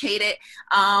educated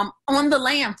on the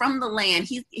land, from the land.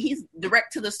 He's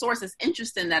direct to the source. It's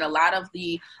interesting that a lot of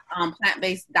the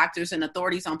plant-based doctors and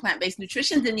authorities on plant-based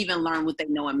nutrition didn't even learn what they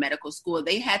know in medical school.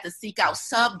 They had to seek out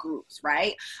subgroups,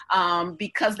 right?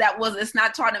 Because it's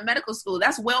not taught in medical school.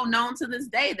 That's well known to this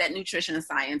day that nutrition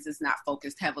science is not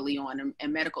focused heavily on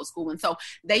in medical school. And so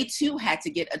they too had to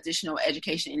get additional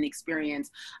education and experience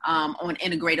on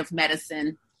integrative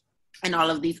medicine and all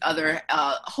of these other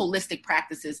holistic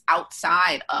practices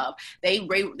outside of, they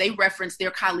reference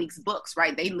their colleagues' books,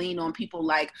 right? They lean on people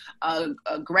like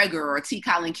Greger or T.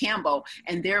 Colin Campbell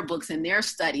and their books and their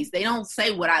studies. They don't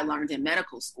say what I learned in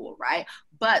medical school, right?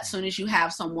 But as soon as you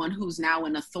have someone who's now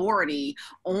an authority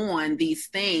on these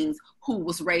things, who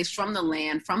was raised from the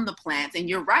land, from the plants, and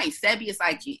you're right, Sebi is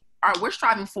like, we're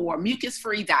striving for a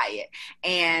mucus-free diet,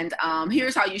 and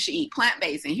here's how you should eat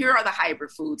plant-based, and here are the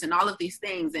hybrid foods and all of these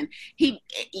things. And he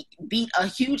beat a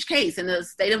huge case in the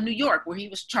state of New York where he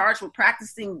was charged with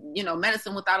practicing,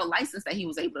 medicine without a license that he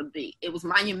was able to be. It was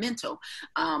monumental.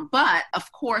 But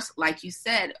of course, like you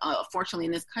said, fortunately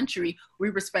in this country, we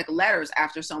respect letters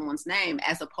after someone's name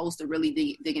as opposed to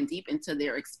really digging deep into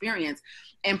their experience.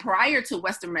 And prior to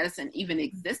Western medicine even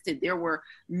existed, there were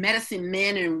medicine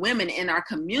men and women in our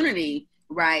community,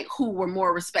 right, who were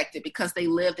more respected because they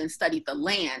lived and studied the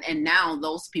land. And now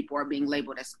those people are being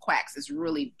labeled as quacks. It's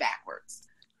really backwards.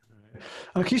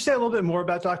 Can you say a little bit more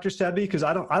about Dr. Sebi? Because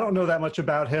I don't know that much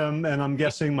about him, and I'm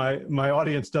guessing my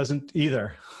audience doesn't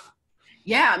either.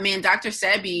 Yeah, I mean, Dr.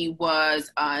 Sebi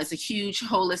is a huge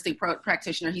holistic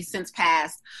practitioner. He's since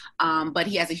passed, but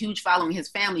he has a huge following. His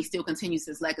family still continues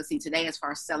his legacy today as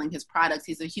far as selling his products.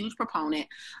 He's a huge proponent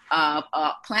of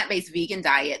a plant-based vegan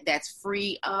diet that's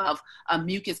free of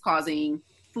mucus-causing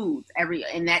foods,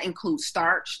 and that includes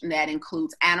starch, and that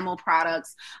includes animal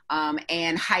products,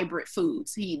 and hybrid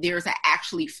foods. There's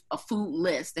actually a food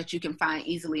list that you can find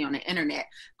easily on the internet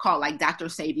called like Dr.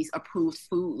 Sebi's approved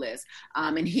food list.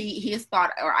 And his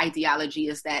thought or ideology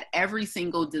is that every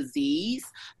single disease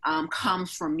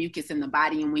comes from mucus in the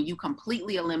body. And when you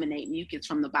completely eliminate mucus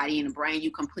from the body and the brain, you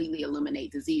completely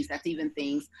eliminate disease. That's even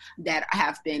things that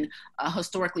have been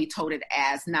historically touted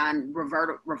as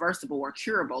non-reversible or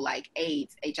curable, like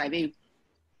AIDS, HIV.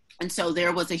 And so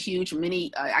there was a huge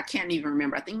I can't even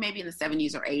remember, I think maybe in the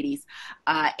 70s or 80s,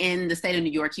 in the state of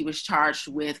New York, he was charged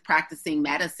with practicing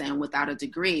medicine without a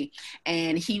degree.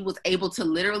 And he was able to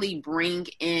literally bring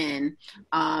in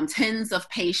tens of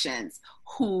patients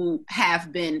who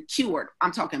have been cured.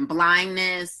 I'm talking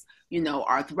blindness,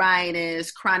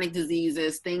 arthritis, chronic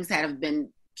diseases, things that have been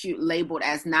labeled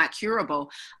as not curable,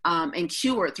 and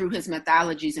cured through his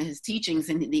methodologies and his teachings.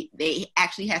 And they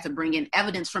actually had to bring in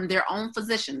evidence from their own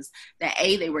physicians that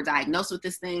they were diagnosed with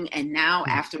this thing, and now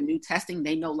after new testing,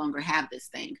 they no longer have this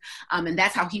thing. And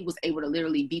that's how he was able to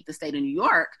literally beat the state of New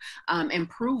York, and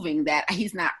proving that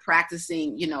he's not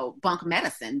practicing, bunk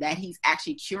medicine, that he's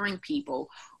actually curing people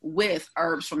with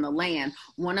herbs from the land.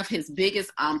 One of his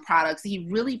biggest products, he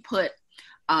really put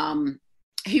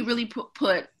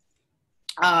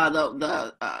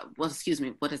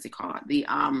what is it called? The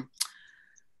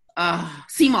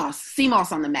sea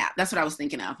moss on the map. That's what I was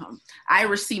thinking of.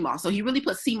 Irish sea moss. So he really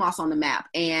put sea moss on the map,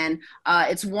 and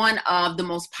it's one of the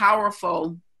most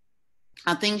powerful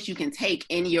things you can take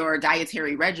in your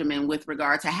dietary regimen with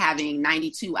regard to having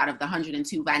 92 out of the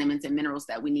 102 vitamins and minerals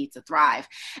that we need to thrive.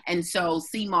 And so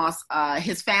sea moss,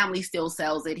 his family still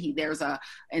sells it. There's a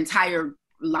entire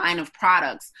line of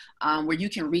products where you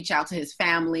can reach out to his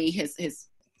family, his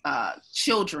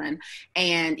children,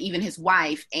 and even his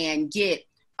wife, and get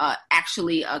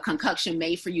actually a concoction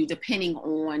made for you depending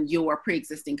on your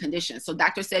pre-existing condition. So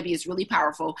Dr. Sebi is really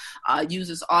powerful,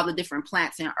 uses all the different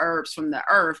plants and herbs from the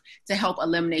earth to help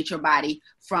eliminate your body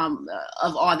from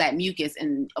of all that mucus.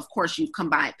 And of course, you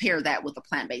pair that with a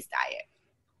plant-based diet.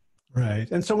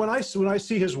 Right. And so when I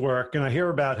see his work and I hear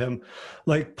about him,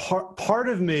 like part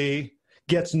of me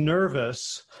gets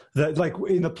nervous that, like,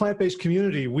 in the plant-based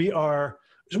community, we are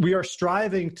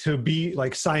striving to be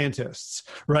like scientists,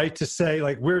 right? To say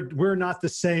like we're not the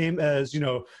same as,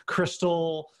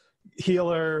 crystal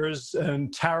healers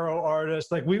and tarot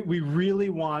artists. Like we really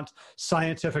want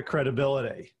scientific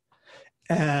credibility.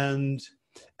 And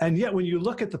yet when you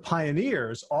look at the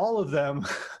pioneers, all of them,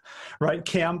 right?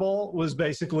 Campbell was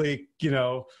basically,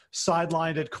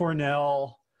 sidelined at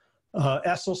Cornell.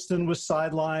 Esselstyn was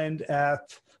sidelined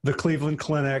at the Cleveland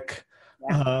Clinic.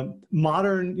 Yeah.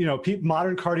 Modern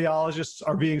cardiologists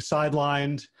are being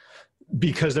sidelined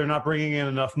because they're not bringing in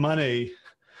enough money.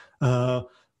 It's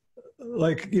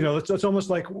almost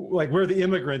like we're the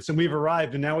immigrants and we've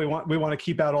arrived, and now we want to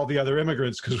keep out all the other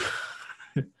immigrants because,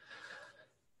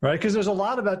 right? Because there's a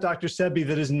lot about Dr. Sebi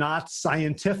that is not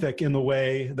scientific in the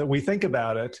way that we think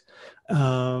about it,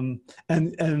 and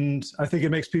I think it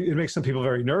makes some people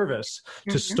very nervous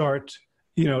to start,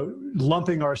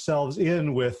 lumping ourselves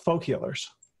in with folk healers.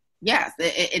 Yes,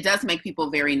 it does make people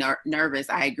very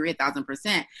nervous. I agree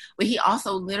 1,000%. But he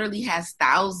also literally has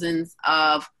thousands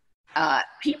of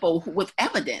people with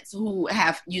evidence who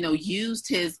have, used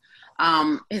his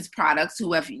products,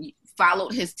 who have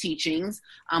followed his teachings,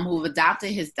 who have adopted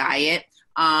his diet,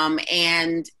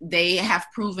 and they have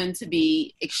proven to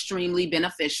be extremely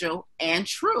beneficial and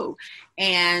true.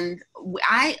 And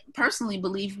I personally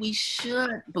believe we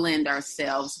should blend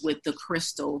ourselves with the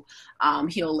crystal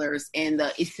healers and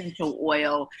the essential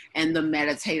oil and the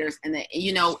meditators. And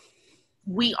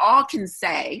we all can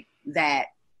say that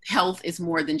health is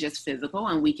more than just physical,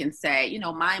 and we can say, you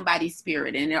know, mind, body,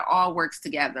 spirit, and it all works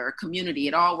together. Community,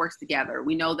 it all works together.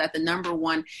 We know that the number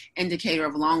one indicator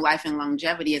of long life and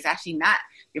longevity is actually not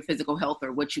your physical health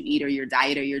or what you eat or your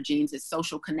diet or your genes, it's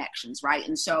social connections, right?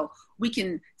 And so we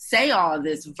can say all of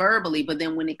this verbally, but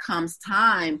then when it comes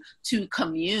time to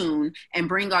commune and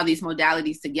bring all these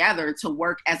modalities together to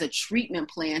work as a treatment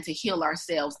plan to heal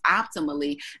ourselves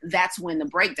optimally, that's when the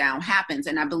breakdown happens.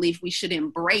 And I believe we should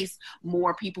embrace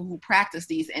more people who practice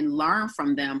these and learn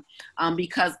from them,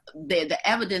 because the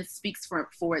evidence speaks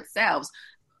for itself.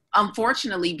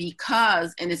 Unfortunately,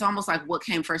 because, and it's almost like what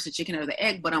came first, the chicken or the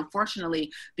egg, but unfortunately,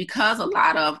 because a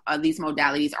lot of these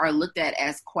modalities are looked at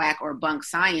as quack or bunk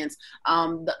science,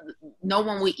 no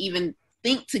one would even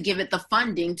think to give it the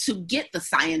funding to get the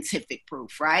scientific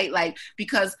proof, right? Like,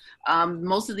 because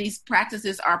most of these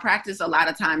practices are practiced a lot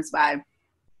of times by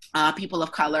people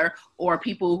of color or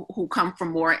people who come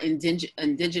from more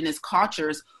indigenous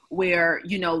cultures, where,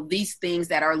 you know, these things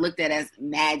that are looked at as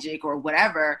magic or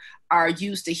whatever are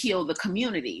used to heal the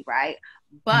community, right?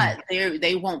 But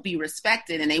they won't be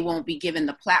respected, and they won't be given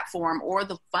the platform or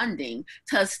the funding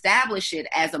to establish it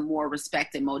as a more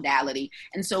respected modality.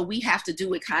 And so we have to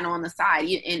do it kind of on the side.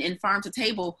 In Farm to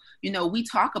Table, you know, we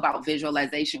talk about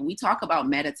visualization, we talk about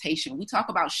meditation, we talk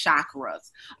about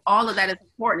chakras. All of that is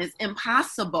important. It's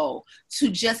impossible to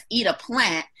just eat a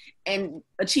plant and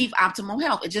achieve optimal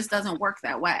health. It just doesn't work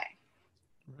that way.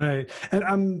 Right.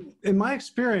 And in my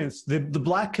experience, the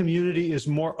Black community is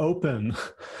more open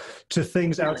to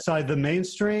things outside the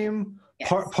mainstream,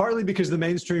 yes. Partly because the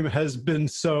mainstream has been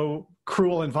so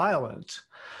cruel and violent.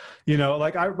 You know,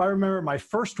 like I remember my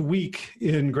first week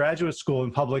in graduate school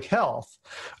in public health.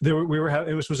 It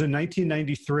was in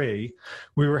 1993.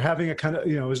 We were having a kind of,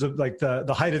 you know, it was like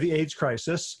the height of the AIDS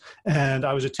crisis, and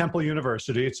I was at Temple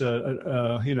University. It's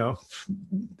a you know,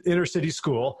 inner city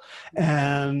school,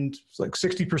 and like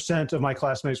 60% of my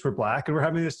classmates were Black, and we're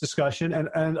having this discussion,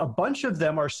 and a bunch of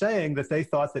them are saying that they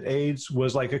thought that AIDS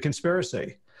was like a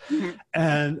conspiracy,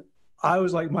 and I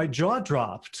was like, my jaw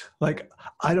dropped. Like,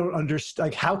 I don't understand.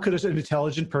 Like, how could an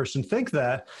intelligent person think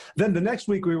that? Then the next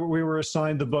week, we were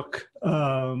assigned the book.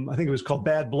 I think it was called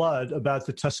Bad Blood, about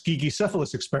the Tuskegee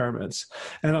syphilis experiments,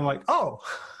 and I'm like, oh,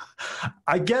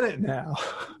 I get it now.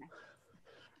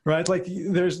 Right? Like,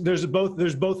 there's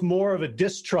both more of a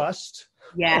distrust,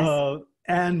 yes,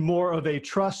 and more of a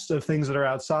trust of things that are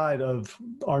outside of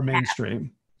our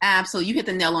mainstream. Absolutely, you hit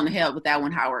the nail on the head with that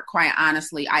one, Howard. Quite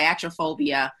honestly,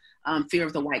 iatrophobia. Fear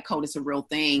of the white coat is a real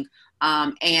thing.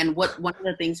 And one of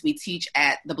the things we teach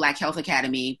at the Black Health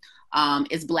Academy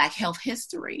is Black health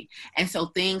history. And so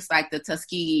things like the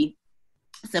Tuskegee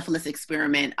syphilis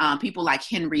experiment, people like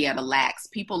Henrietta Lacks,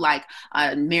 people like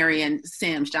John Marion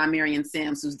Sims,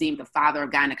 who's deemed the father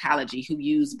of gynecology, who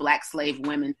used Black slave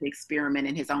women to experiment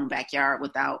in his own backyard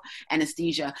without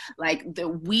anesthesia. Like,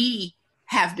 we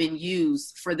have been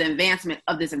used for the advancement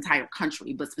of this entire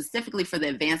country, but specifically for the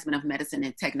advancement of medicine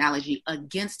and technology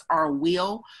against our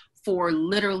will for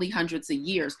literally hundreds of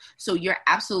years. So you're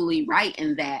absolutely right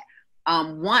in that.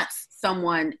 Once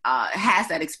someone has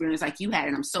that experience like you had,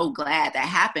 and I'm so glad that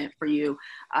happened for you,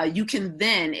 you can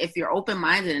then, if you're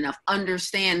open-minded enough,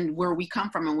 understand where we come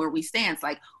from and where we stand. It's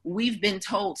like, we've been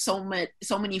told so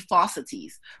many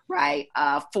falsities, right,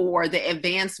 for the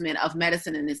advancement of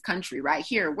medicine in this country. Right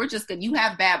here, we're just you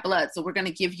have bad blood, so we're going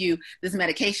to give you this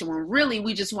medication, when really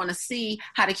we just want to see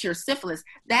how to cure syphilis.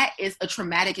 That is a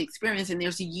traumatic experience, and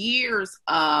there's years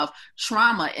of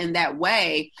trauma in that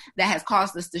way that has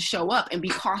caused us to show up and be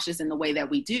cautious in the way that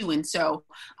we do. And so,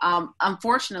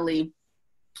 unfortunately,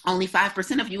 only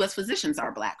 5% of U.S. physicians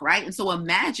are Black, right? And so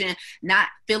imagine not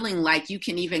feeling like you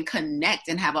can even connect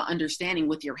and have an understanding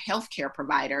with your healthcare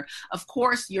provider. Of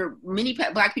course, many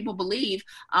Black people believe,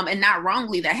 and not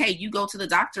wrongly, that, hey, you go to the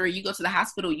doctor, you go to the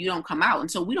hospital, you don't come out.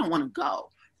 And so we don't want to go.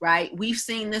 Right. We've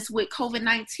seen this with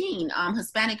COVID-19.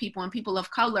 Hispanic people and people of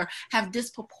color have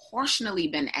disproportionately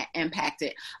been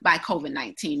impacted by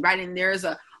COVID-19. Right. And there's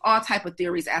all type of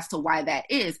theories as to why that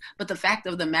is. But the fact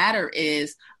of the matter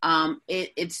is,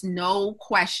 it's no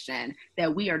question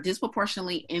that we are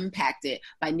disproportionately impacted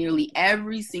by nearly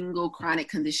every single chronic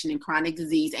condition and chronic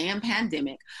disease and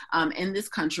pandemic in this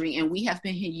country. And we have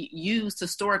been used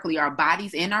historically, our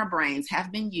bodies and our brains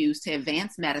have been used to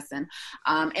advance medicine.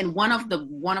 And one of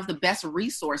the best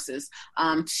resources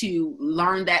to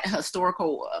learn that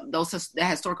historical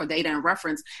data and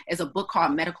reference is a book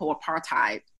called Medical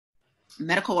Apartheid.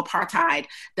 Medical Apartheid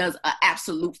does an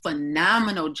absolute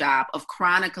phenomenal job of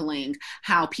chronicling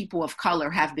how people of color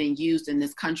have been used in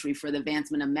this country for the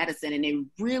advancement of medicine. And it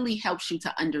really helps you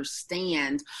to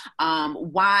understand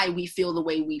why we feel the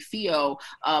way we feel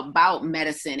about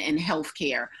medicine and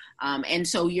healthcare. And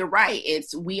so you're right.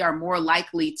 We are more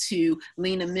likely to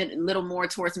lean a little more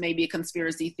towards maybe a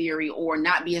conspiracy theory or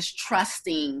not be as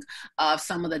trusting of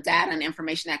some of the data and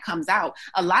information that comes out.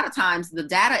 A lot of times the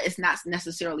data is not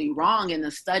necessarily wrong in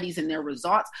the studies and their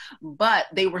results, but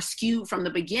they were skewed from the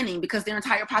beginning because their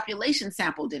entire population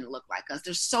sample didn't look like us.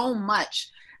 There's so much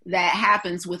that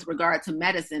happens with regard to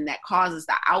medicine that causes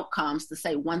the outcomes to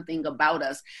say one thing about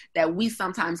us that we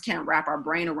sometimes can't wrap our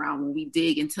brain around when we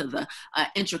dig into the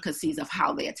intricacies of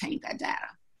how they attained that data.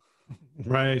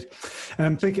 Right. And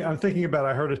I'm thinking about,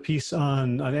 I heard a piece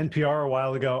on NPR a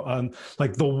while ago,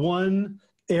 like the one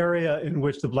area in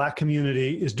which the Black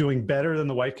community is doing better than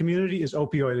the white community is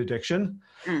opioid addiction.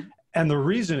 And the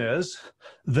reason is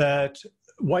that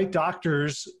white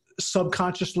doctors,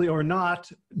 subconsciously or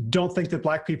not, don't think that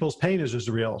Black people's pain is as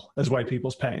real as white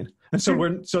people's pain. And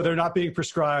so they're not being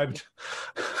prescribed,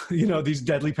 these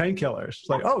deadly painkillers. It's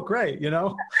like, oh, great, Look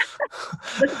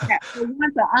at that. So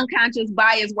once the unconscious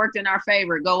bias worked in our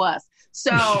favor, go us.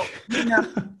 So,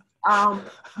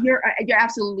 you're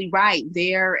absolutely right.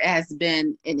 There has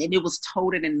been, and it was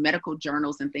told in medical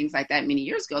journals and things like that many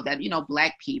years ago that,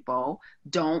 Black people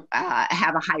don't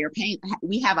have a higher pain.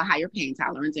 We have a higher pain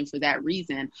tolerance. And for that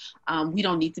reason, we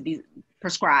don't need to be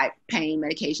prescribed pain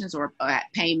medications or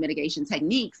pain mitigation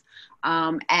techniques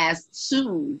as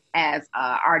soon as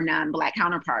our non-Black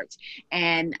counterparts.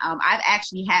 And I've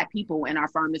actually had people in our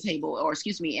farm to table,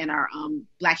 in our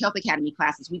Black Health Academy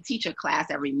classes. We teach a class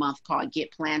every month called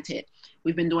Get Planted.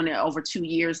 We've been doing it over 2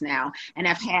 years now. And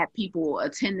I've had people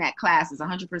attend that class. It's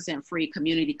 100% free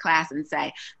community class and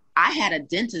say, I had a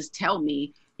dentist tell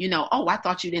me, oh, I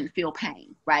thought you didn't feel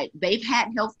pain, right? They've had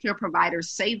healthcare providers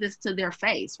say this to their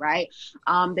face, right?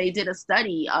 They did a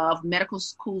study of medical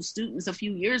school students a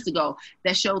few years ago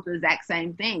that showed the exact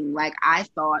same thing. Like, I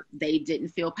thought they didn't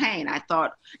feel pain.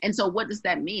 And so what does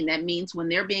that mean? That means when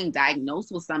they're being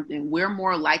diagnosed with something, we're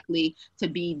more likely to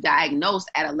be diagnosed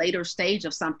at a later stage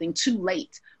of something too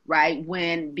late, right?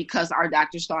 Because our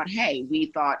doctors thought, hey,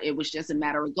 we thought it was just a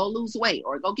matter of go lose weight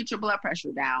or go get your blood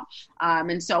pressure down.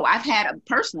 And so I've had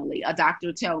personally a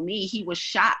doctor tell me he was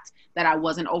shocked that I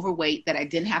wasn't overweight, that I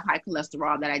didn't have high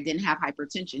cholesterol, that I didn't have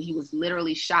hypertension. He was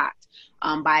literally shocked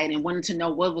by it and wanted to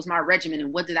know what was my regimen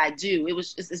and what did I do.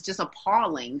 It's just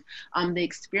appalling, the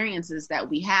experiences that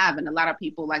we have. And a lot of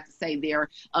people like to say they're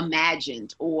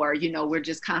imagined or, we're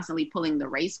just constantly pulling the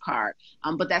race card.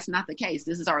 But that's not the case.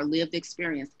 This is our lived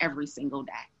experience every single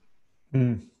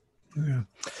day. Yeah.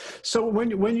 So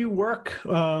when you work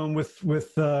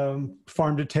with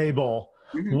farm to table,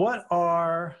 what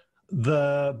are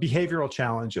the behavioral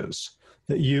challenges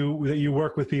that you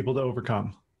work with people to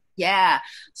overcome? Yeah.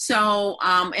 So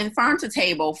in farm to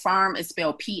table, farm is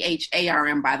spelled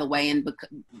PHARM, by the way. And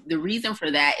the reason for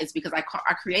that is because I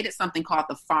created something called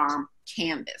the farm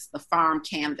canvas.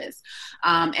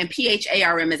 And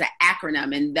PHARM is an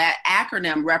acronym, and that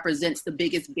acronym represents the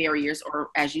biggest barriers, or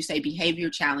as you say, behavior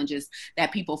challenges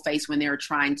that people face when they're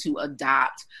trying to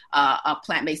adopt a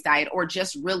plant-based diet or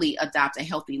just really adopt a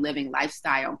healthy living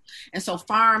lifestyle. And so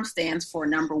FARM stands for,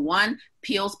 number one,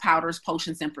 pills, powders,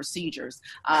 potions, and procedures.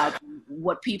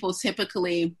 What people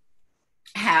typically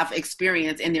have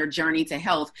experienced in their journey to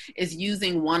health is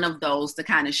using one of those to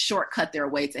kind of shortcut their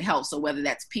way to health. So whether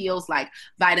that's pills like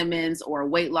vitamins or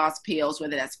weight loss pills,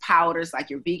 whether that's powders like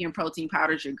your vegan protein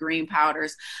powders, your green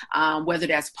powders, whether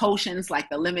that's potions like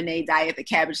the lemonade diet, the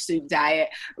cabbage soup diet,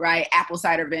 right? Apple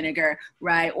cider vinegar,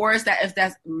 right? Or if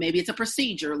that's maybe it's a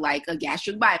procedure like a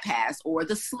gastric bypass or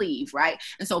the sleeve, right?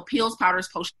 And so pills, powders,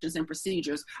 potions, and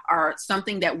procedures are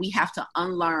something that we have to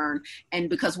unlearn. And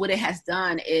because what it has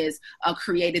done is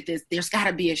created this, there's got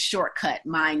to be a shortcut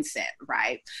mindset,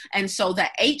 right? And so the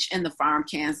H in the farm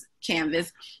canvas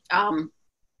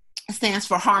stands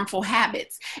for harmful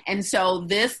habits. And so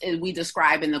this is, we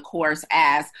describe in the course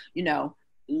as,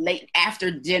 late after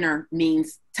dinner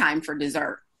means time for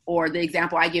dessert. Or the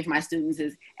example I give my students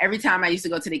is every time I used to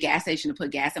go to the gas station to put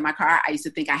gas in my car, I used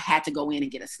to think I had to go in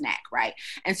and get a snack, right?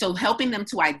 And so helping them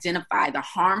to identify the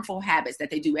harmful habits that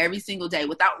they do every single day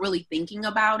without really thinking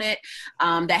about it,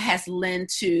 that has led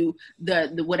to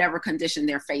the whatever condition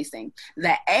they're facing.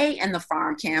 The A in the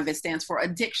farm canvas stands for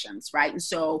addictions, right? And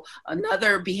so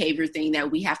another behavior thing that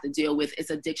we have to deal with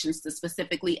is addictions to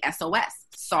specifically SOS,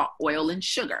 salt, oil, and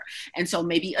sugar. And so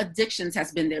maybe addictions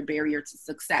has been their barrier to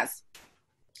success.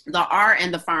 The R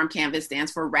in the farm canvas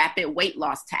stands for rapid weight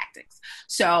loss tactics.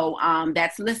 So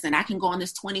listen, I can go on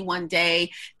this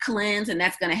 21-day cleanse and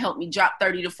that's going to help me drop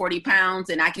 30 to 40 pounds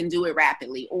and I can do it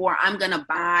rapidly. Or I'm going to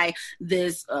buy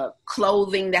this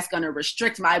clothing that's going to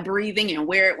restrict my breathing and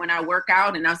wear it when I work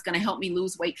out and that's going to help me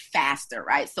lose weight faster,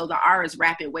 right? So the R is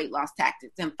rapid weight loss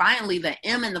tactics. And finally, the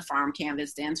M in the farm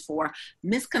canvas stands for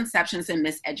misconceptions and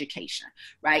miseducation,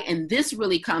 right? And this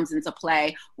really comes into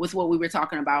play with what we were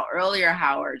talking about earlier,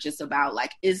 Howard, just about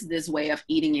like, is this way of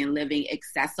eating and living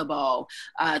accessible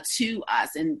to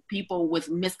us? And people with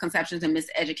misconceptions and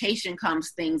miseducation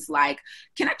comes things like,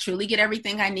 can I truly get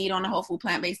everything I need on a whole food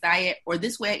plant-based diet? Or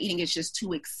this way of eating is just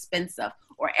too expensive,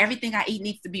 or everything I eat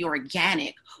needs to be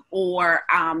organic, or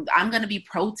I'm going to be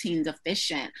protein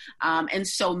deficient. And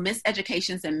so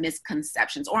miseducations and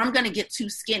misconceptions, or I'm going to get too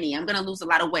skinny. I'm going to lose a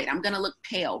lot of weight. I'm going to look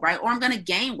pale, right? Or I'm going to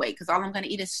gain weight because all I'm going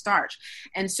to eat is starch.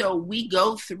 And so we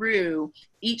go through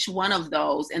each one of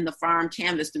those in the farm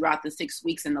canvas throughout the 6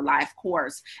 weeks in the live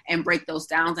course and break those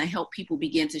down and help people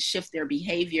begin to shift their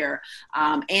behavior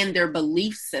and their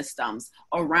belief systems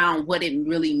around what it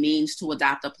really means to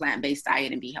adopt a plant-based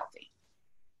diet and be healthy.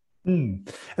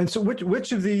 And so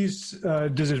which of these,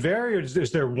 does it vary, or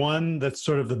is there one that's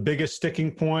sort of the biggest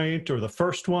sticking point, or the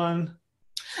first one?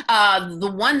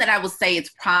 The one that I would say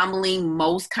it's probably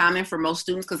most common for most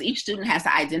students, because each student has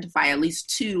to identify at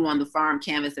least two on the farm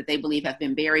canvas that they believe have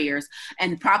been barriers.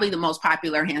 And probably the most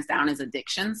popular, hands down, is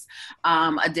addictions.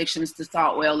 Addictions to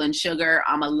salt, oil, and sugar.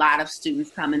 A lot of students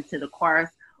come into the course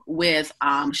with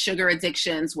sugar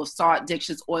addictions, with salt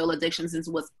addictions, oil addictions. And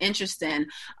so what's interesting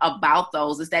about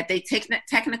those is that they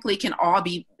technically can all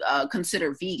be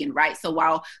considered vegan, right? So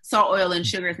while salt, oil, and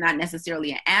sugar is not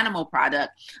necessarily an animal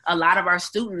product, a lot of our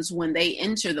students, when they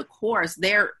enter the course,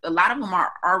 a lot of them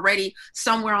are already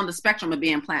somewhere on the spectrum of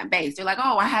being plant-based. They're like,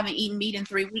 oh, I haven't eaten meat in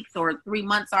 3 weeks or 3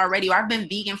 months already, or I've been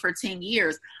vegan for 10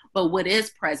 years. But what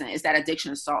is present is that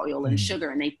addiction to salt, oil, and sugar,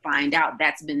 and they find out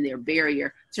that's been their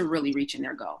barrier to really reaching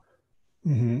their goal.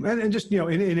 Mm-hmm. And just,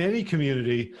 in any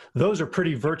community, those are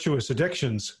pretty virtuous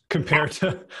addictions compared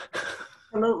to...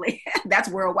 Absolutely. That's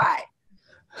worldwide.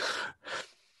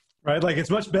 Right? Like, it's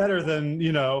much better than,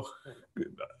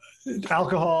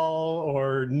 alcohol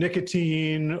or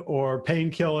nicotine or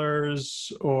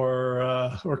painkillers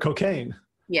or cocaine.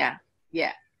 Yeah.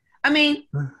 I mean...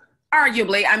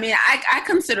 Arguably, I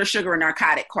consider sugar a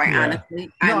narcotic, quite honestly.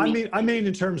 I mean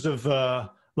in terms of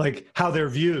like how they're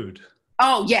viewed.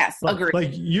 Oh, yes, agreed. Like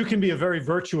you can be a very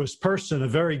virtuous person, a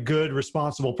very good,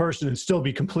 responsible person, and still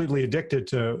be completely addicted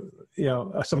to,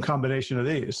 some combination of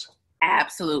these.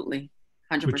 Absolutely,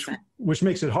 100%. Which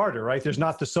makes it harder, right? There's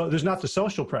not the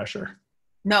social pressure.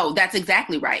 No, that's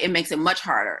exactly right. It makes it much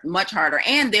harder,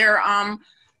 and they're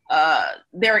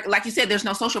like you said, there's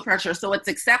no social pressure, so it's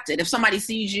accepted. If somebody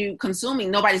sees you consuming,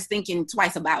 nobody's thinking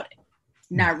twice about it,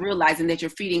 not realizing that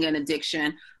you're feeding an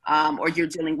addiction or you're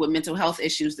dealing with mental health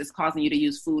issues that's causing you to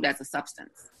use food as a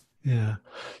substance. Yeah.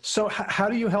 So how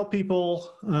do you help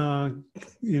people,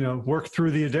 work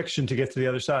through the addiction to get to the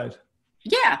other side?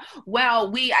 Yeah,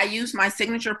 well, I use my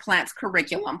signature PLANTS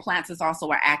curriculum. PLANTS is also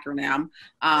an acronym.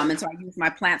 And so I use my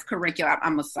PLANTS curriculum.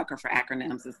 I'm a sucker for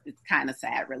acronyms. It's kind of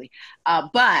sad, really.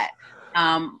 But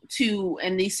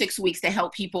in these 6 weeks to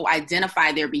help people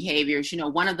identify their behaviors,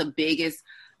 one of the biggest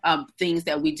things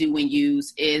that we do and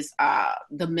use is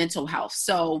the mental health.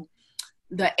 So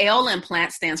the L in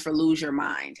PLANTS stands for lose your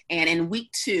mind. And in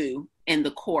week 2, in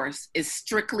the course is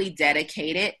strictly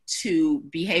dedicated to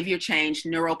behavior change,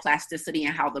 neuroplasticity,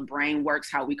 and how the brain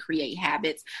works, how we create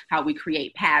habits, how we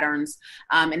create patterns.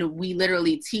 And we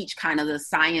literally teach kind of the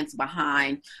science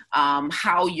behind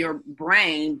how your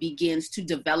brain begins to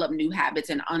develop new habits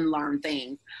and unlearn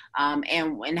things,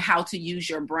 and how to use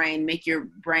your brain, make your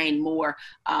brain more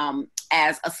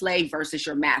as a slave versus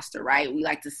your master, right? We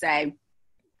like to say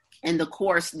in the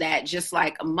course that just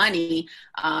like money,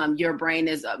 your brain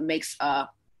makes a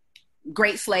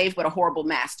great slave, but a horrible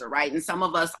master, right? And some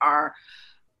of us are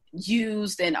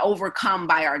used and overcome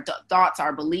by our thoughts,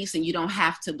 our beliefs, and you don't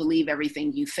have to believe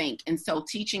everything you think. And so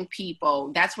teaching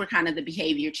people, that's where kind of the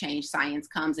behavior change science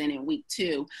comes in week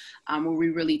 2, where we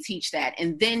really teach that.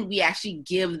 And then we actually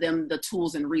give them the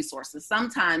tools and resources.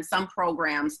 Sometimes some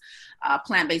programs,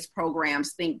 plant-based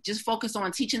programs, just focus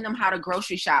on teaching them how to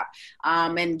grocery shop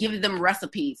and giving them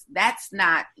recipes. That's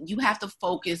not, you have to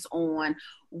focus on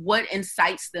what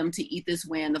incites them to eat this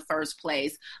way in the first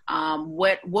place?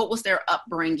 What was their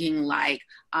upbringing like?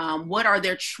 What are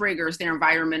their triggers, their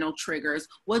environmental triggers?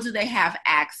 What do they have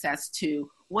access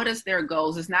to? what is their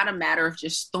goals? It's not a matter of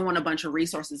just throwing a bunch of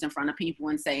resources in front of people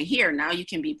and saying, here, now you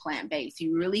can be plant-based.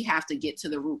 You really have to get to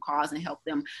the root cause and help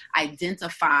them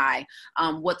identify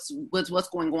what's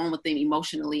going on with them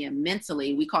emotionally and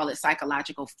mentally. We call it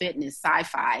psychological fitness,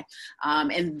 sci-fi.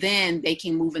 And then they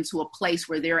can move into a place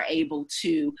where they're able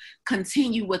to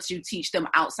continue what you teach them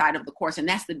outside of the course. And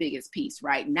that's the biggest piece,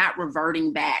 right? Not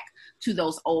reverting back to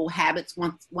those old habits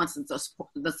once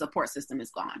the support system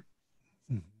is gone.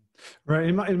 Right.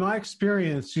 In my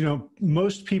experience,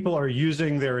 most people are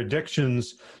using their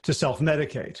addictions to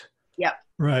self-medicate. Yep.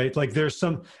 Right. Like there's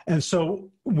some, and so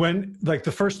when, like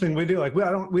the first thing we do, like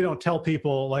we don't tell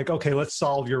people like, okay, let's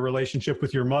solve your relationship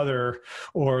with your mother,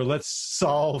 or let's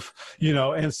solve,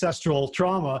 ancestral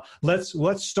trauma. Let's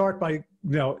start by,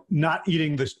 not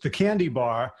eating the candy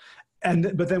bar.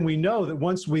 But then we know that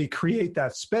once we create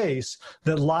that space,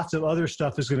 that lots of other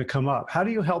stuff is going to come up. How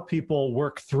do you help people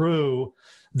work through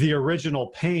the original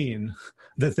pain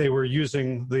that they were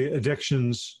using the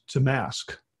addictions to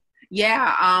mask?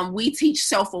 Yeah, we teach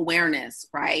self-awareness,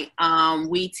 right?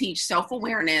 We teach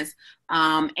self-awareness,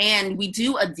 and we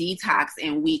do a detox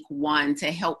in week 1 to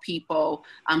help people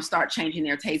start changing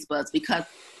their taste buds, because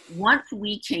once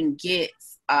we can get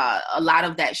a lot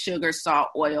of that sugar, salt,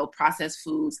 oil, processed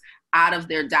foods out of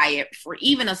their diet for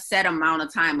even a set amount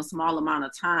of time, a small amount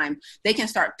of time, they can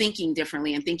start thinking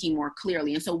differently and thinking more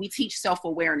clearly. And so we teach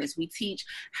self-awareness. We teach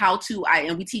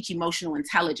and we teach emotional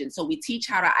intelligence. So we teach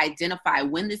how to identify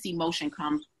when this emotion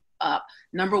comes up.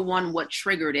 Number 1, what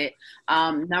triggered it.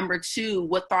 Number 2,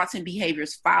 what thoughts and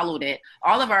behaviors followed it.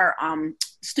 All of our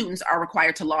students are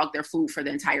required to log their food for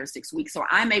the entire 6 weeks. So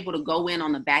I'm able to go in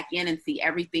on the back end and see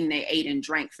everything they ate and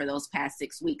drank for those past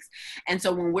 6 weeks. And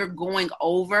so when we're going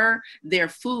over their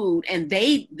food, and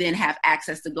they then have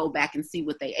access to go back and see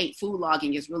what they ate, food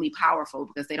logging is really powerful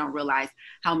because they don't realize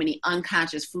how many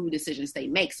unconscious food decisions they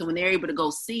make. So when they're able to go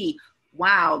see,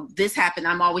 wow, this happened,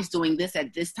 I'm always doing this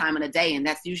at this time of the day. And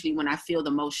that's usually when I feel the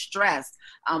most stressed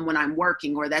when I'm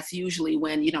working, or that's usually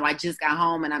when, I just got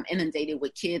home and I'm inundated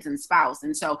with kids and spouse.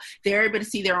 And so they're able to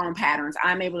see their own patterns.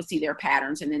 I'm able to see their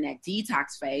patterns. And in that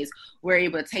detox phase, we're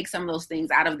able to take some of those things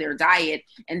out of their diet,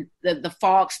 and the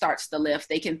fog starts to lift.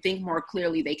 They can think more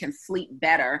clearly. They can sleep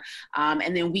better.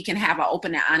 And then we can have an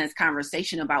open and honest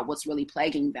conversation about what's really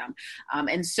plaguing them.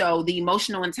 And so the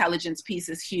emotional intelligence piece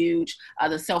is huge.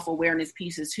 The self-awareness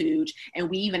piece is huge. And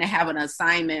we even have an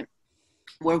assignment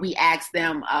where we ask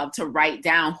them to write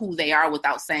down who they are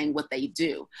without saying what they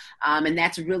do. And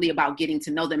that's really about getting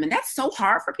to know them. And that's so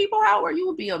hard for people, Howard. You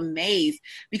will be amazed,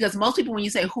 because most people, when you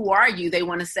say, who are you? They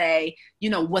want to say,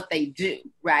 what they do,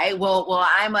 right? Well,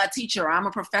 I'm a teacher, or I'm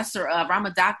a professor of, or I'm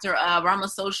a doctor of, or I'm a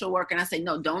social worker. And I say,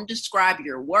 no, don't describe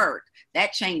your work.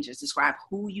 That changes. Describe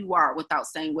who you are without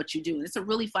saying what you do. And it's a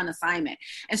really fun assignment.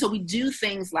 And so we do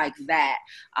things like that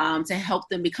to help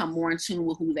them become more in tune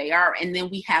with who they are. And then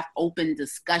we have open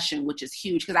discussion, which is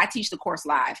huge, because I teach the course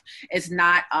live. It's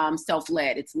not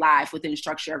self-led. It's live within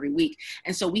structure every week.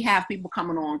 And so we have people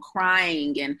coming on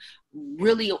crying and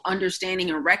really understanding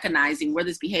and recognizing where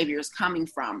this behavior is coming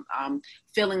from,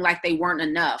 feeling like they weren't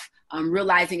enough,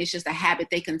 realizing it's just a habit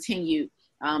they continue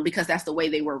because that's the way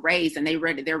they were raised, and they're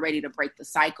ready to break the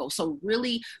cycle. So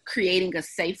really creating a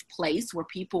safe place where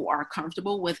people are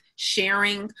comfortable with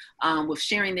sharing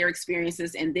their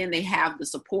experiences, and then they have the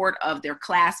support of their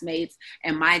classmates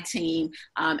and my team,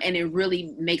 and it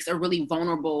really makes a really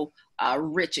vulnerable,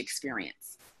 rich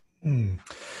experience.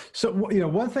 So,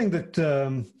 one thing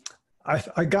that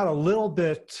I got a little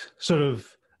bit sort of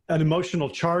an emotional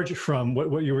charge from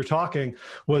what you were talking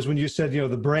was when you said,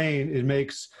 the brain, it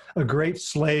makes a great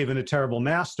slave and a terrible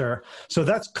master. So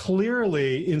that's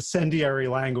clearly incendiary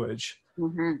language.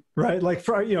 Mm-hmm. Right? Like,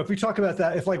 if we talk about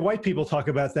that, if like white people talk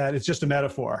about that, it's just a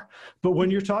metaphor. But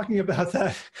when you're talking about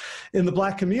that in the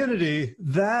Black community,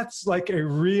 that's like a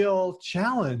real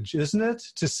challenge, isn't it?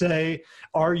 To say,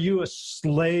 are you a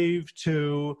slave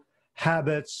to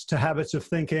habits of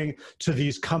thinking, to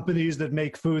these companies that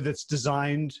make food that's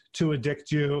designed to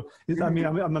addict you? I mean,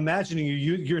 I'm imagining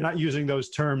you're not using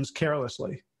those terms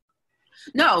carelessly.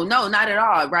 No, not at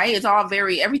all. Right. It's all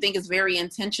everything is very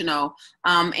intentional.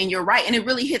 And you're right. And it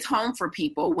really hits home for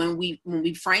people when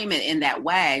we frame it in that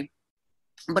way.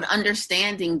 But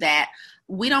understanding that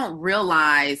we don't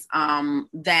realize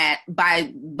that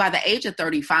by the age of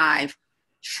 35,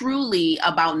 truly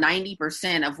about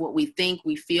 90% of what we think,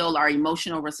 we feel, our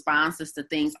emotional responses to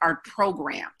things are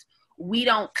programmed. we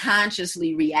don't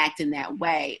consciously react in that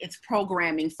way. It's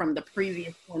programming from the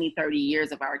previous 20, 30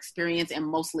 years of our experience and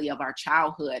mostly of our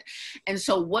childhood. And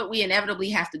so what we inevitably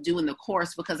have to do in the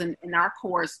course, because in our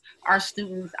course, our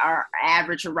students are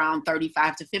average around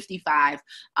 35 to 55.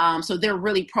 So they're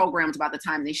really programmed by the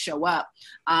time they show up,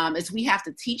 is we have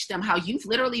to teach them how you've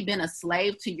literally been a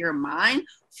slave to your mind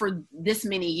for this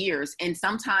many years. And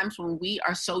sometimes when we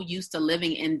are so used to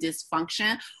living in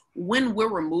dysfunction, when we're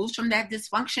removed from that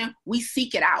dysfunction, we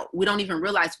seek it out. We don't even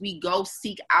realize we go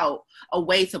seek out a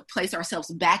way to place ourselves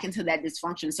back into that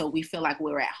dysfunction so we feel like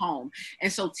we're at home.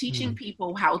 And so teaching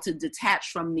people how to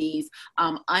detach from these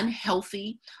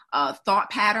unhealthy thought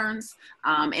patterns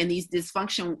and these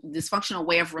dysfunctional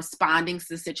way of responding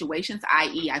to situations,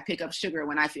 i.e. I pick up sugar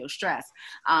when I feel stressed,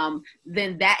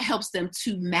 then that helps them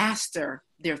to master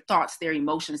their thoughts, their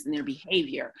emotions, and their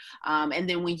behavior. And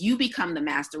then when you become the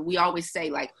master, we always say,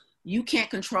 like, you can't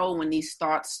control when these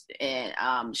thoughts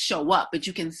show up, but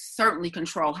you can certainly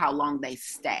control how long they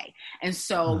stay. And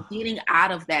so getting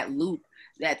out of that loop,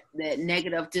 that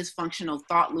negative dysfunctional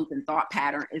thought loop and thought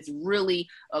pattern is really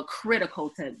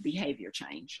critical to behavior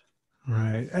change.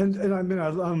 Right. And I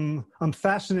mean, I'm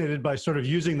fascinated by sort of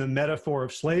using the metaphor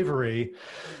of slavery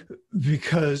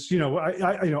because,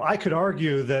 I could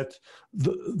argue that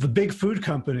the big food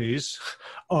companies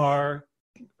are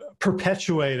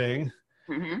perpetuating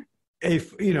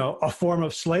a form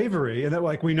of slavery, and that,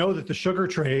 like, we know that the sugar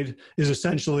trade is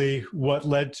essentially what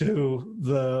led to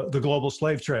the global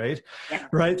slave trade,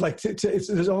 right? Like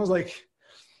it's almost like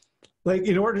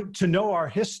in order to know our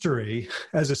history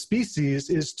as a species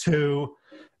is to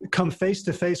come face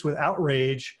to face with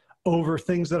outrage over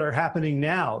things that are happening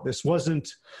now. This wasn't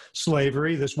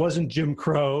slavery. This wasn't Jim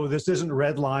Crow. This isn't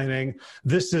redlining.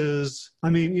 This is,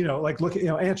 look,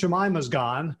 Aunt Jemima's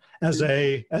gone as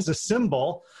a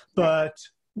symbol, but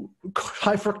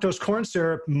high fructose corn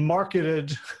syrup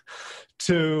marketed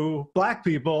to Black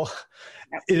people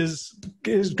is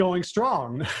going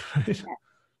strong. Right?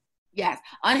 Yes.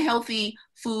 Unhealthy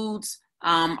foods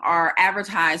are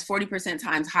advertised 40%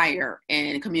 times higher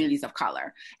in communities of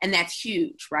color. And that's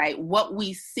huge, right? What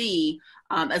we see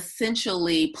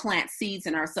essentially plant seeds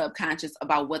in our subconscious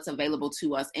about what's available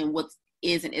to us and what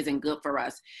is and isn't good for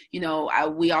us.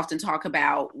 We often talk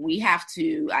about,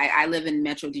 I live in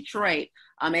Metro Detroit,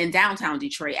 in downtown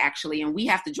Detroit, actually, and we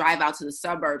have to drive out to the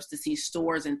suburbs to see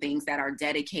stores and things that are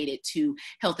dedicated to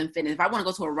health and fitness. If I want to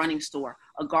go to a running store,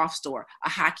 a golf store, a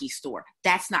hockey store,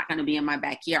 that's not going to be in my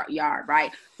backyard,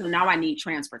 right? So now I need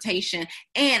transportation,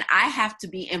 and I have to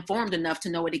be informed enough to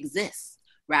know it exists.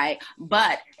 Right.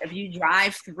 But if you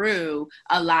drive through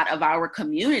a lot of our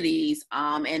communities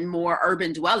and more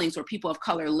urban dwellings where people of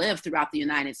color live throughout the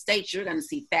United States, you're going to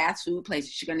see fast food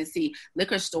places. You're going to see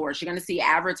liquor stores. You're going to see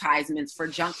advertisements for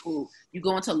junk food. You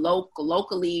go into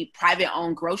locally private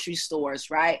owned grocery stores.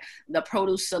 Right. The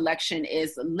produce selection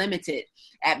is limited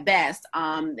at best.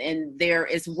 And there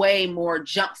is way more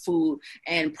junk food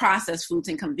and processed foods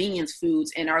and convenience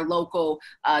foods in our local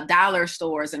dollar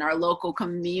stores and our local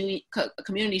community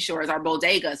stores, our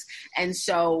bodegas. And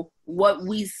so what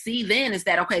we see then is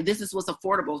that, okay, this is what's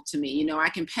affordable to me. I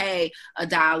can pay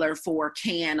 $1 for a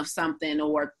can of something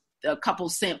or a couple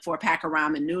cents for a pack of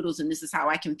ramen noodles, and this is how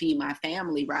I can feed my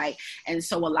family, right? And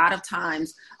so a lot of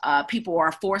times people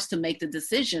are forced to make the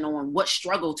decision on what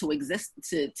struggle to exist,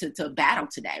 to battle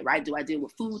today, right? Do I deal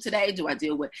with food today? Do I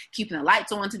deal with keeping the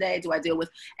lights on today?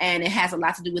 And it has a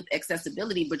lot to do with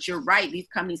accessibility, but you're right. These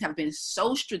companies have been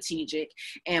so strategic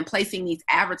and placing these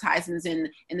advertisements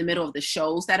in the middle of the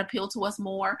shows that appeal to us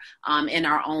more in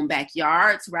our own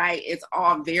backyards, right? It's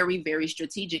all very, very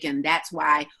strategic. And that's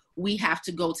why we have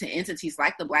to go to entities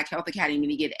like the Black Health Academy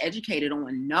to get educated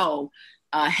on,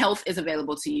 health is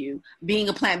available to you. Being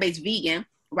a plant-based vegan,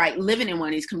 right, living in one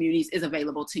of these communities is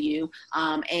available to you.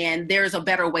 And there's a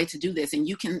better way to do this. And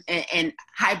you can, and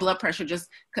high blood pressure just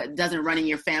doesn't run in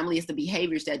your family. It's the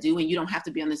behaviors that do. And you don't have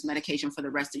to be on this medication for the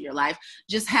rest of your life.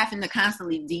 Just having to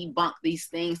constantly debunk these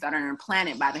things that are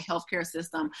implanted by the healthcare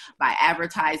system, by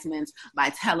advertisements, by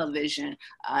television,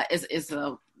 is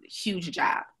a huge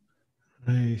job.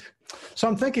 Right. So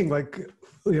I'm thinking,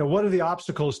 what are the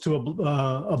obstacles to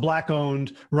a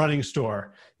Black-owned running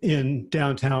store in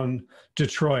downtown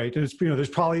Detroit? And it's,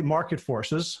 there's probably market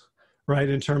forces, right,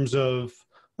 in terms of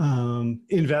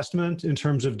investment, in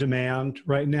terms of demand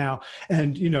right now.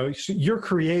 And, you're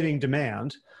creating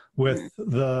demand with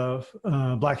the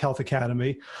Black Health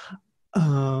Academy.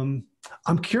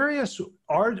 I'm curious,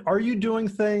 are you doing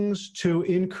things to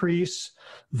increase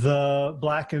the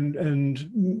Black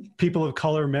and people of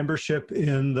color membership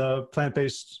in the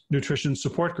plant-based nutrition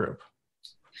support group?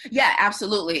 Yeah,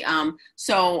 absolutely.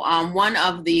 One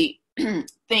of the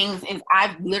things is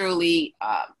I've literally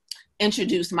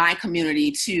introduced my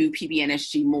community to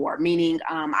PBNSG more, meaning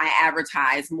I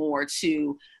advertise more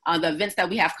to the events that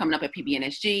we have coming up at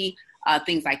PBNSG.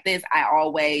 Things like this, I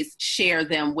always share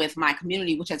them with my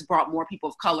community, which has brought more people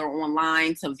of color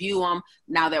online to view them.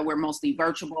 Now that we're mostly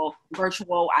virtual,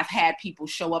 I've had people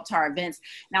show up to our events.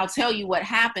 And I'll tell you what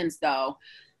happens though.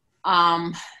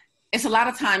 It's a lot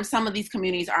of times some of these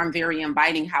communities aren't very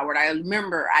inviting, Howard. I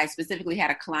remember I specifically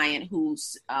had a client who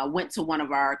went to one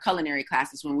of our culinary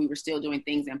classes when we were still doing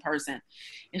things in person.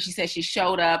 And she said she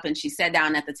showed up and she sat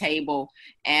down at the table,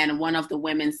 and one of the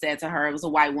women said to her, it was a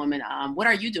white woman, what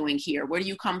are you doing here? Where do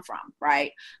you come from?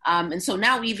 Right. And so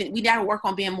now we got to work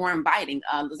on being more inviting.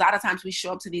 A lot of times we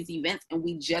show up to these events and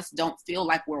we just don't feel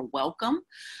like we're welcome.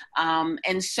 But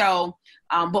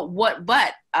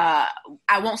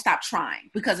I won't stop trying,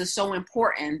 because it's so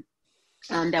important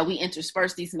that we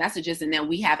intersperse these messages and that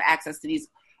we have access to these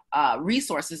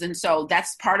resources. And so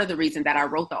that's part of the reason that I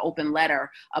wrote the open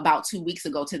letter about 2 weeks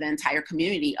ago to the entire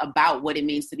community about what it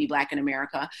means to be Black in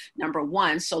America, number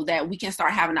one, so that we can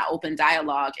start having an open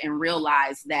dialogue and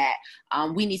realize that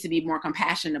we need to be more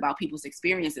compassionate about people's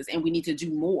experiences, and we need to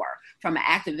do more from an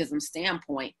activism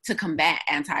standpoint to combat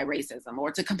anti-racism,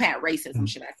 or to combat racism,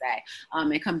 should I say,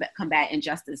 and combat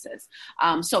injustices.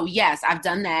 So yes, I've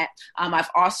done that. I've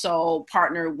also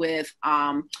partnered with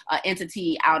an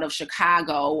entity out of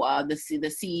Chicago, the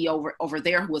CEO over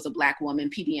there, who was a Black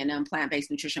woman, PBNM, Plant-Based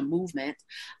Nutrition Movement.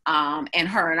 And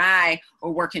her and I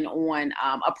are working on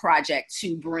a project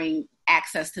to bring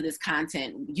access to this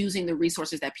content using the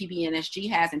resources that PBNSG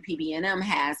has and PBNM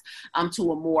has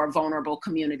to a more vulnerable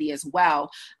community as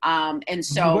well. And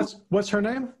so what's her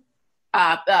name?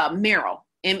 Meryl,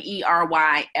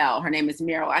 Meryl. Her name is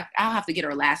Meryl. I'll have to get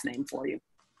her last name for you.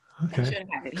 Okay. I should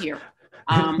have it here.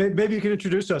 Maybe you can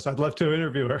introduce us. I'd love to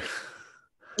interview her.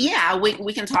 Yeah,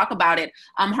 we can talk about it.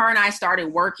 Her and I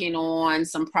started working on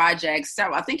some projects.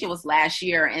 So I think it was last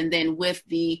year. And then with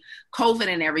the COVID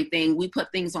and everything, we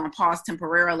put things on pause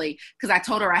temporarily, because I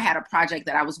told her I had a project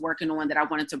that I was working on that I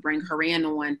wanted to bring her in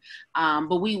on.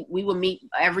 But we would meet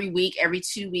every week, every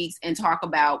 2 weeks, and talk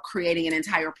about creating an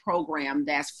entire program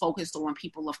that's focused on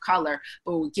people of color.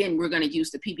 But again, we're going to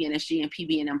use the PBNSG and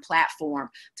PBNM platform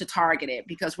to target it,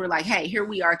 because we're like, hey, here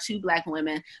we are, 2 Black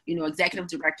women, executive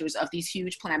directors of these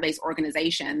huge plant-based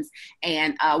organizations,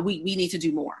 and we need to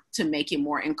do more to make it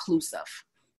more inclusive.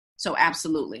 So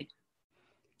absolutely.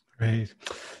 Great.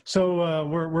 So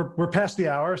we're past the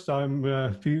hour, so I'm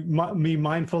be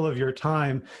mindful of your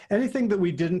time. Anything that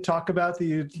we didn't talk about that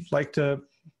you'd like to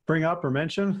bring up or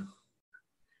mention?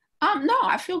 No,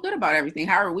 I feel good about everything.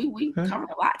 Howard, we covered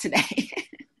a lot today.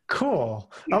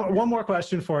 Cool. One more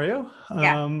question for you.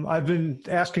 Yeah. I've been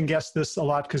asking guests this a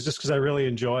lot because I really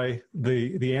enjoy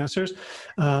the answers.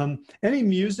 Any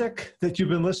music that you've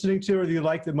been listening to or that you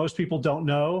like that most people don't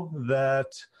know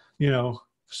that,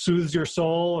 soothes your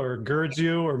soul or girds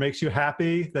you or makes you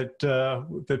happy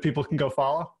that people can go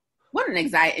follow? What an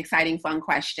exciting, fun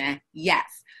question. Yes.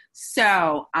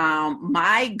 So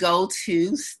my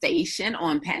go-to station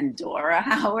on Pandora,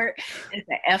 Howard, is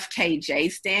the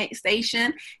FKJ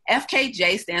station.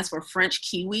 FKJ stands for French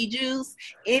Kiwi Juice.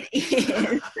 It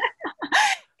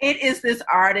is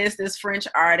this French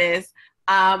artist.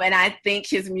 And I think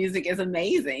his music is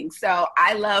amazing. So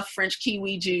I love French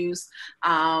Kiwi Juice.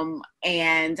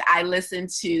 And I listen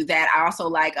to that. I also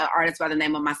like an artist by the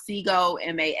name of Masego,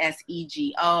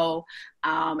 Masego.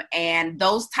 And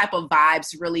those type of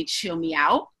vibes really chill me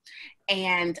out.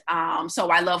 And so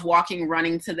I love walking,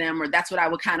 running to them, or that's what I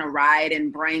would kind of ride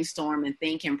and brainstorm and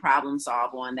think and problem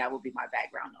solve on. That would be my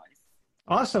background noise.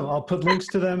 Awesome. I'll put links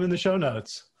to them in the show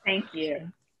notes. Thank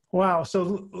you. Wow.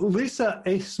 So Lisa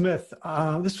A. Smith,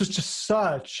 this was just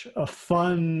such a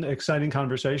fun, exciting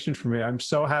conversation for me. I'm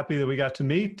so happy that we got to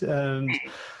meet, and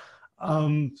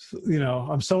I'm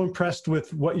so impressed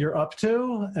with what you're up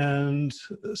to, and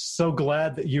so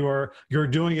glad that you're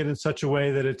doing it in such a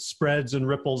way that it spreads and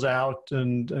ripples out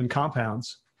and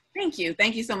compounds. Thank you.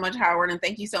 Thank you so much, Howard. And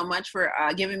thank you so much for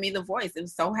giving me the voice. I'm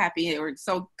so happy. It's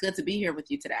so good to be here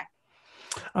with you today.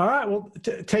 All right. Well,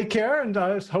 take care, and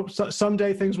I hope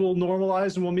someday things will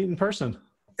normalize and we'll meet in person.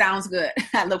 Sounds good.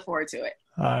 I look forward to it.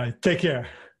 All right. Take care.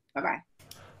 Bye-bye.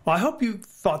 Well, I hope you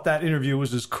thought that interview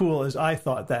was as cool as I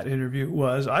thought that interview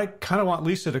was. I kind of want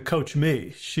Lisa to coach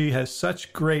me. She has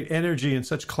such great energy and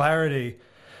such clarity,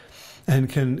 and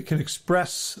can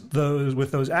express those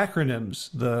with those acronyms,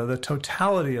 the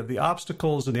totality of the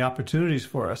obstacles and the opportunities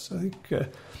for us. I think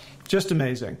just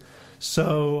amazing.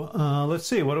 So let's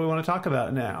see, what do we want to talk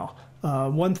about now?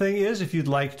 One thing is, if you'd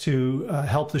like to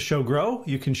help the show grow,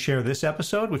 you can share this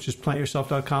episode, which is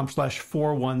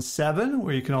plantyourself.com/417,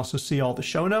 where you can also see all the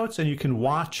show notes, and you can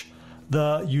watch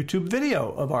the YouTube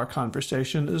video of our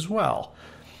conversation as well.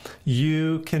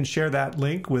 You can share that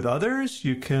link with others.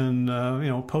 You can,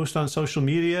 post on social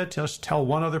media. Just tell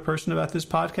one other person about this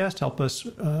podcast. Help us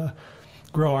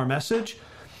grow our message.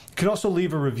 You can also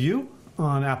leave a review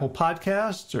on Apple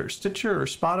Podcasts or Stitcher or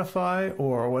Spotify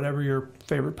or whatever your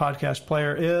favorite podcast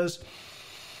player is.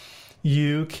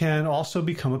 You can also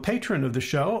become a patron of the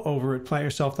show over at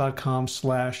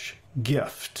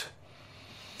plantyourself.com/gift.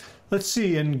 Let's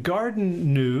see, in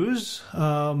garden news,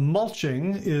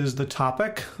 mulching is the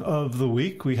topic of the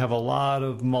week. We have a lot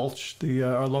of mulch.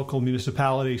 Our local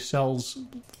municipality sells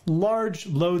large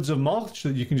loads of mulch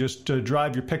that you can just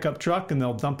drive your pickup truck and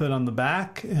they'll dump it on the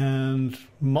back. And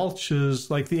mulch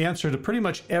is like the answer to pretty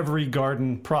much every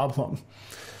garden problem,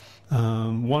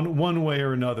 one way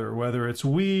or another, whether it's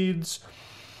weeds,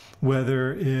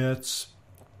 whether it's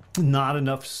not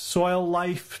enough soil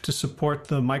life to support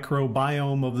the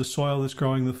microbiome of the soil that's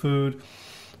growing the food,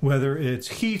 whether it's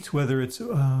heat, whether it's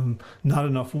not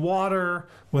enough water,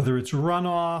 whether it's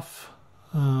runoff,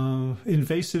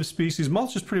 invasive species.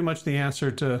 Mulch is pretty much the answer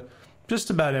to just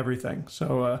about everything.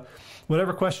 So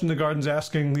whatever question the garden's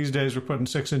asking, these days we're putting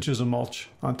 6 inches of mulch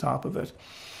on top of it.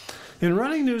 In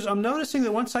running news, I'm noticing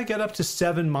that once I get up to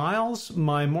 7 miles,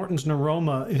 my Morton's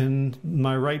neuroma in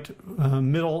my right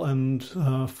middle and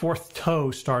fourth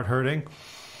toe start hurting.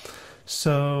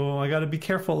 So I got to be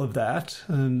careful of that.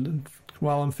 And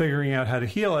while I'm figuring out how to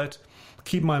heal it,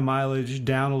 keep my mileage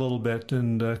down a little bit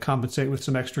and compensate with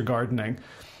some extra gardening.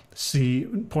 See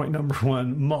point number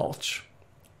 1, mulch.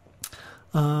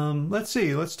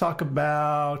 Let's talk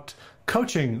about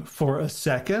coaching for a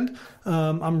second.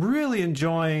 I'm really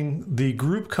enjoying the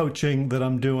group coaching that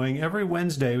I'm doing every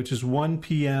Wednesday, which is 1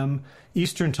 p.m.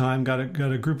 Eastern time. Got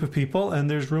a group of people, and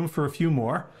there's room for a few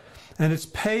more. And it's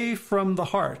pay from the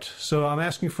heart. So I'm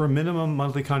asking for a minimum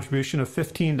monthly contribution of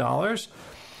 $15.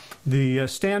 The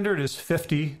standard is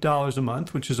 $50 a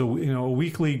month, which is a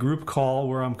weekly group call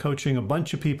where I'm coaching a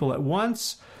bunch of people at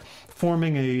once,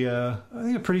 forming I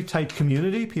think a pretty tight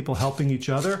community, people helping each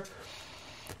other.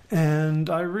 And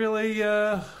I really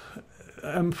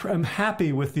am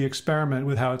happy with the experiment,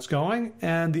 with how it's going.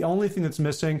 And the only thing that's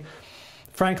missing,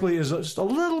 frankly, is just a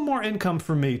little more income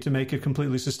for me to make it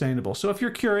completely sustainable. So if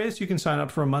you're curious, you can sign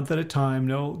up for a month at a time,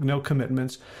 no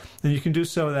commitments. And you can do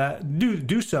so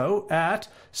at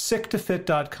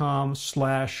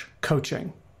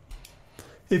sicktofit.com/coaching.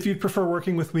 If you prefer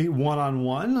working with me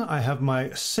one-on-one, I have my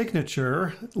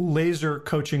signature laser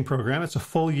coaching program. It's a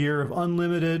full year of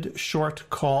unlimited short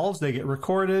calls. They get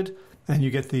recorded, and you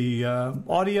get the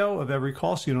audio of every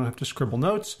call, so you don't have to scribble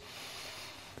notes.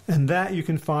 And that you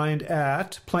can find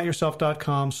at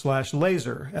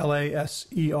plantyourself.com/laser,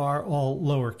 LASER, all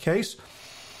lowercase.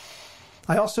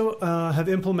 I also have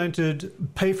implemented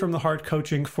pay from the heart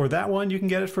coaching for that one. You can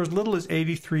get it for as little as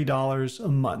 $83 a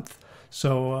month.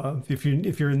 So if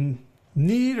you're in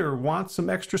need or want some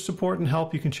extra support and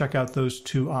help, you can check out those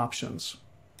 2 options.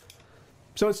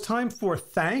 So it's time for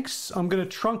thanks. I'm going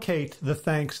to truncate the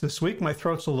thanks this week. My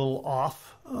throat's a little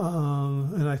off,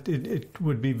 and it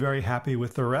would be very happy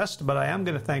with the rest. But I am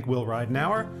going to thank Will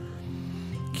Ridenauer.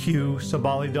 Cue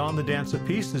Sabali Dawn, the Dance of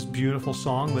Peace, this beautiful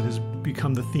song that has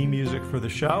become the theme music for the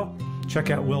show. Check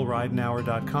out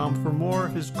willridenauer.com for more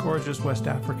of his gorgeous West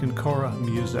African kora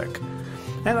music.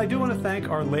 And I do want to thank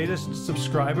our latest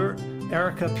subscriber,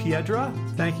 Erica Piedra.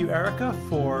 Thank you, Erica,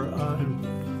 for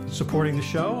supporting the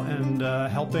show and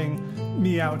helping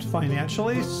me out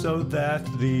financially so that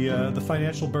the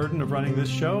financial burden of running this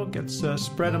show gets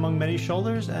spread among many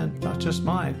shoulders and not just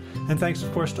mine. And thanks,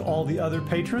 of course, to all the other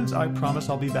patrons. I promise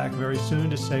I'll be back very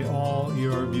soon to say all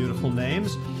your beautiful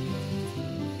names.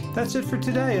 That's it for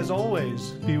today. As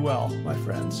always, be well, my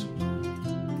friends.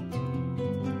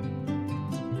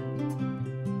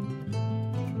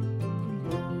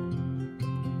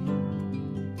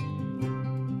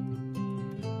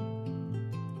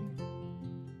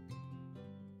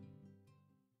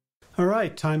 All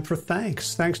right, time for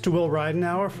thanks. Thanks to Will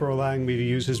Ridenauer for allowing me to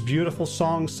use his beautiful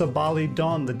song, Sabali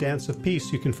Dawn, the Dance of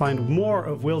Peace. You can find more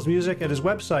of Will's music at his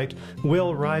website,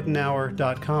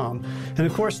 willridenauer.com. And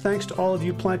of course, thanks to all of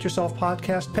you Plant Yourself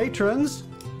podcast patrons.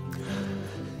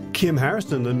 Kim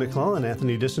Harrison, Lynn McClellan,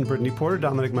 Anthony Disson, Brittany Porter,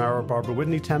 Dominic Maurer, Barbara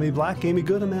Whitney, Tammy Black, Amy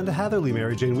Good, Amanda Hatherley,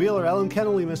 Mary Jane Wheeler, Ellen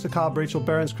Kennelly, Mr. Cobb, Rachel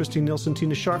Behrens, Christine Nielsen,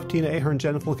 Tina Sharp, Tina Ahern,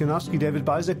 Jennifer Volkanovsky, David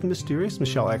Bizek, The Mysterious,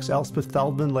 Michelle X, Elspeth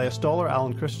Feldman, Leah Stoller,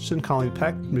 Alan Christensen, Colleen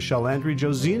Peck, Michelle Landry,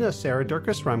 Josina, Sarah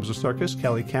Durkis, Rhymes with Circus,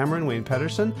 Kelly Cameron, Wayne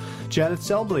Pedersen, Janet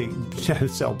Selby,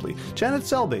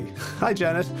 hi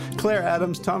Janet, Claire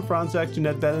Adams, Tom Franzek,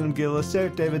 Jeanette Benham, Gil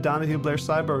Lacerte, David Donahue, Blair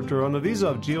Cyber, Dorona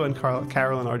Vizov, Gio and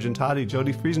Carolyn Argentati,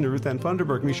 Jody Friesen, Ruth Ann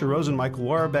Funderburg, Misha Rosen, Michael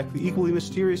Warbeck, The Equally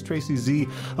Mysterious, Tracy Z,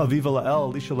 Aviva Lael,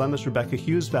 Alicia Lemus, Rebecca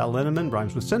Hughes, Val Linneman,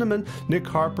 Rhymes with Cinnamon, Nick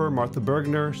Harper, Martha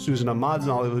Bergner, Susan Ahmad,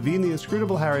 Ollie Levine, The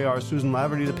Inscrutable Harry R., Susan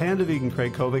Laverty, The Panda Vegan,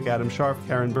 Craig Kovic, Adam Scharf,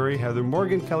 Karen Burry, Heather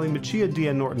Morgan, Kelly Machia,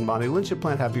 Deanne Norton, Bonnie Lynch at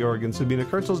Plant Happy Oregon, Sabina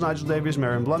Kurtzels, Nigel Davies,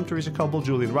 Marion Blum, Teresa Coble,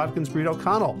 Julian Rodkins, Breed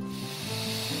O'Connell,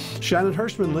 Shannon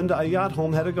Hirschman, Linda Ayat,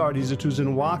 Home Hedegaard, Izatu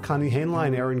Zinwa, Connie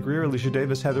Hainline, Aaron Greer, Alicia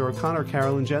Davis, Heather O'Connor,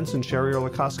 Carolyn Jensen, Sherry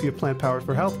Orlikoski of Plant Powered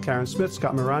for Health, Karen Smith,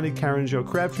 Scott Morani, Karen Jo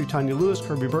Crabtree, Tanya Lewis,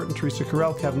 Kirby Burton, Teresa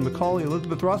Carell, Kevin McCauley,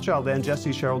 Elizabeth Rothschild, Ann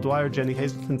Jesse, Cheryl Dwyer, Jenny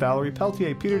Hazelton, Valerie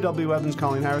Peltier, Peter W. Evans,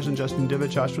 Colleen Harrison, Justin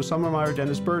Divich, Joshua Summermeyer,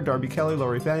 Dennis Bird, Darby Kelly,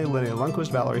 Lori Fanny, Linnea Lundquist,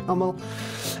 Valerie Hummel,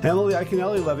 Emily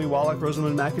Iaconelli, Levy Wallach,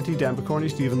 Rosamund McAtee, Dan Picorni,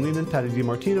 Stephen Lehman, Patty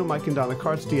DiMartino, Mike and Donna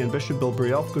Kartz, Deanne Bishop, Bill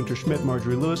Brielf, Gunter Schmidt,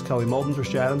 Marjorie Lewis, Kelly Molden,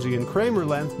 Trish Adams, Ian Kramer,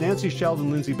 Nancy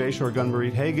Sheldon, Lindsay Bayshore,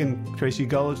 Gunmarie Hagan, Tracy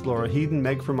Gullich, Laura Heaton,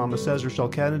 Meg from Mama Says, Rochelle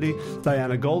Kennedy,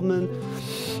 Diana Goldman,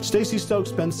 Stacey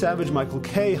Stokes, Ben Savage, Michael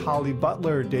Kay, Holly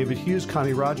Butler, David Hughes,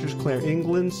 Connie Rogers, Claire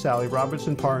England, Sally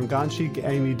Robertson, Paran Ganshi,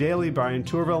 Amy Daly, Brian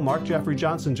Tourville, Mark Jeffrey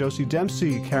Johnson, Josie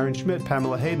Dempsey, Karen Schmidt,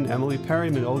 Pamela Hayden, Emily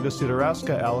Perryman, Olga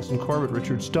Sidorowska, Allison Corbett,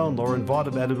 Richard Stone, Lauren Vaught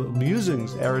of Edible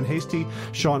Musings, Aaron Hasty,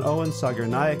 Sean Owen, Sagar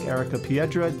Nayak, Erica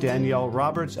Piedra, Danielle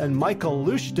Roberts, and Michael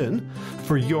Lushton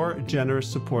for your generous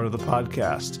support of the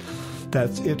podcast.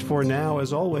 That's it for now.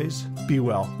 As always, be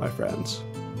well, my friends.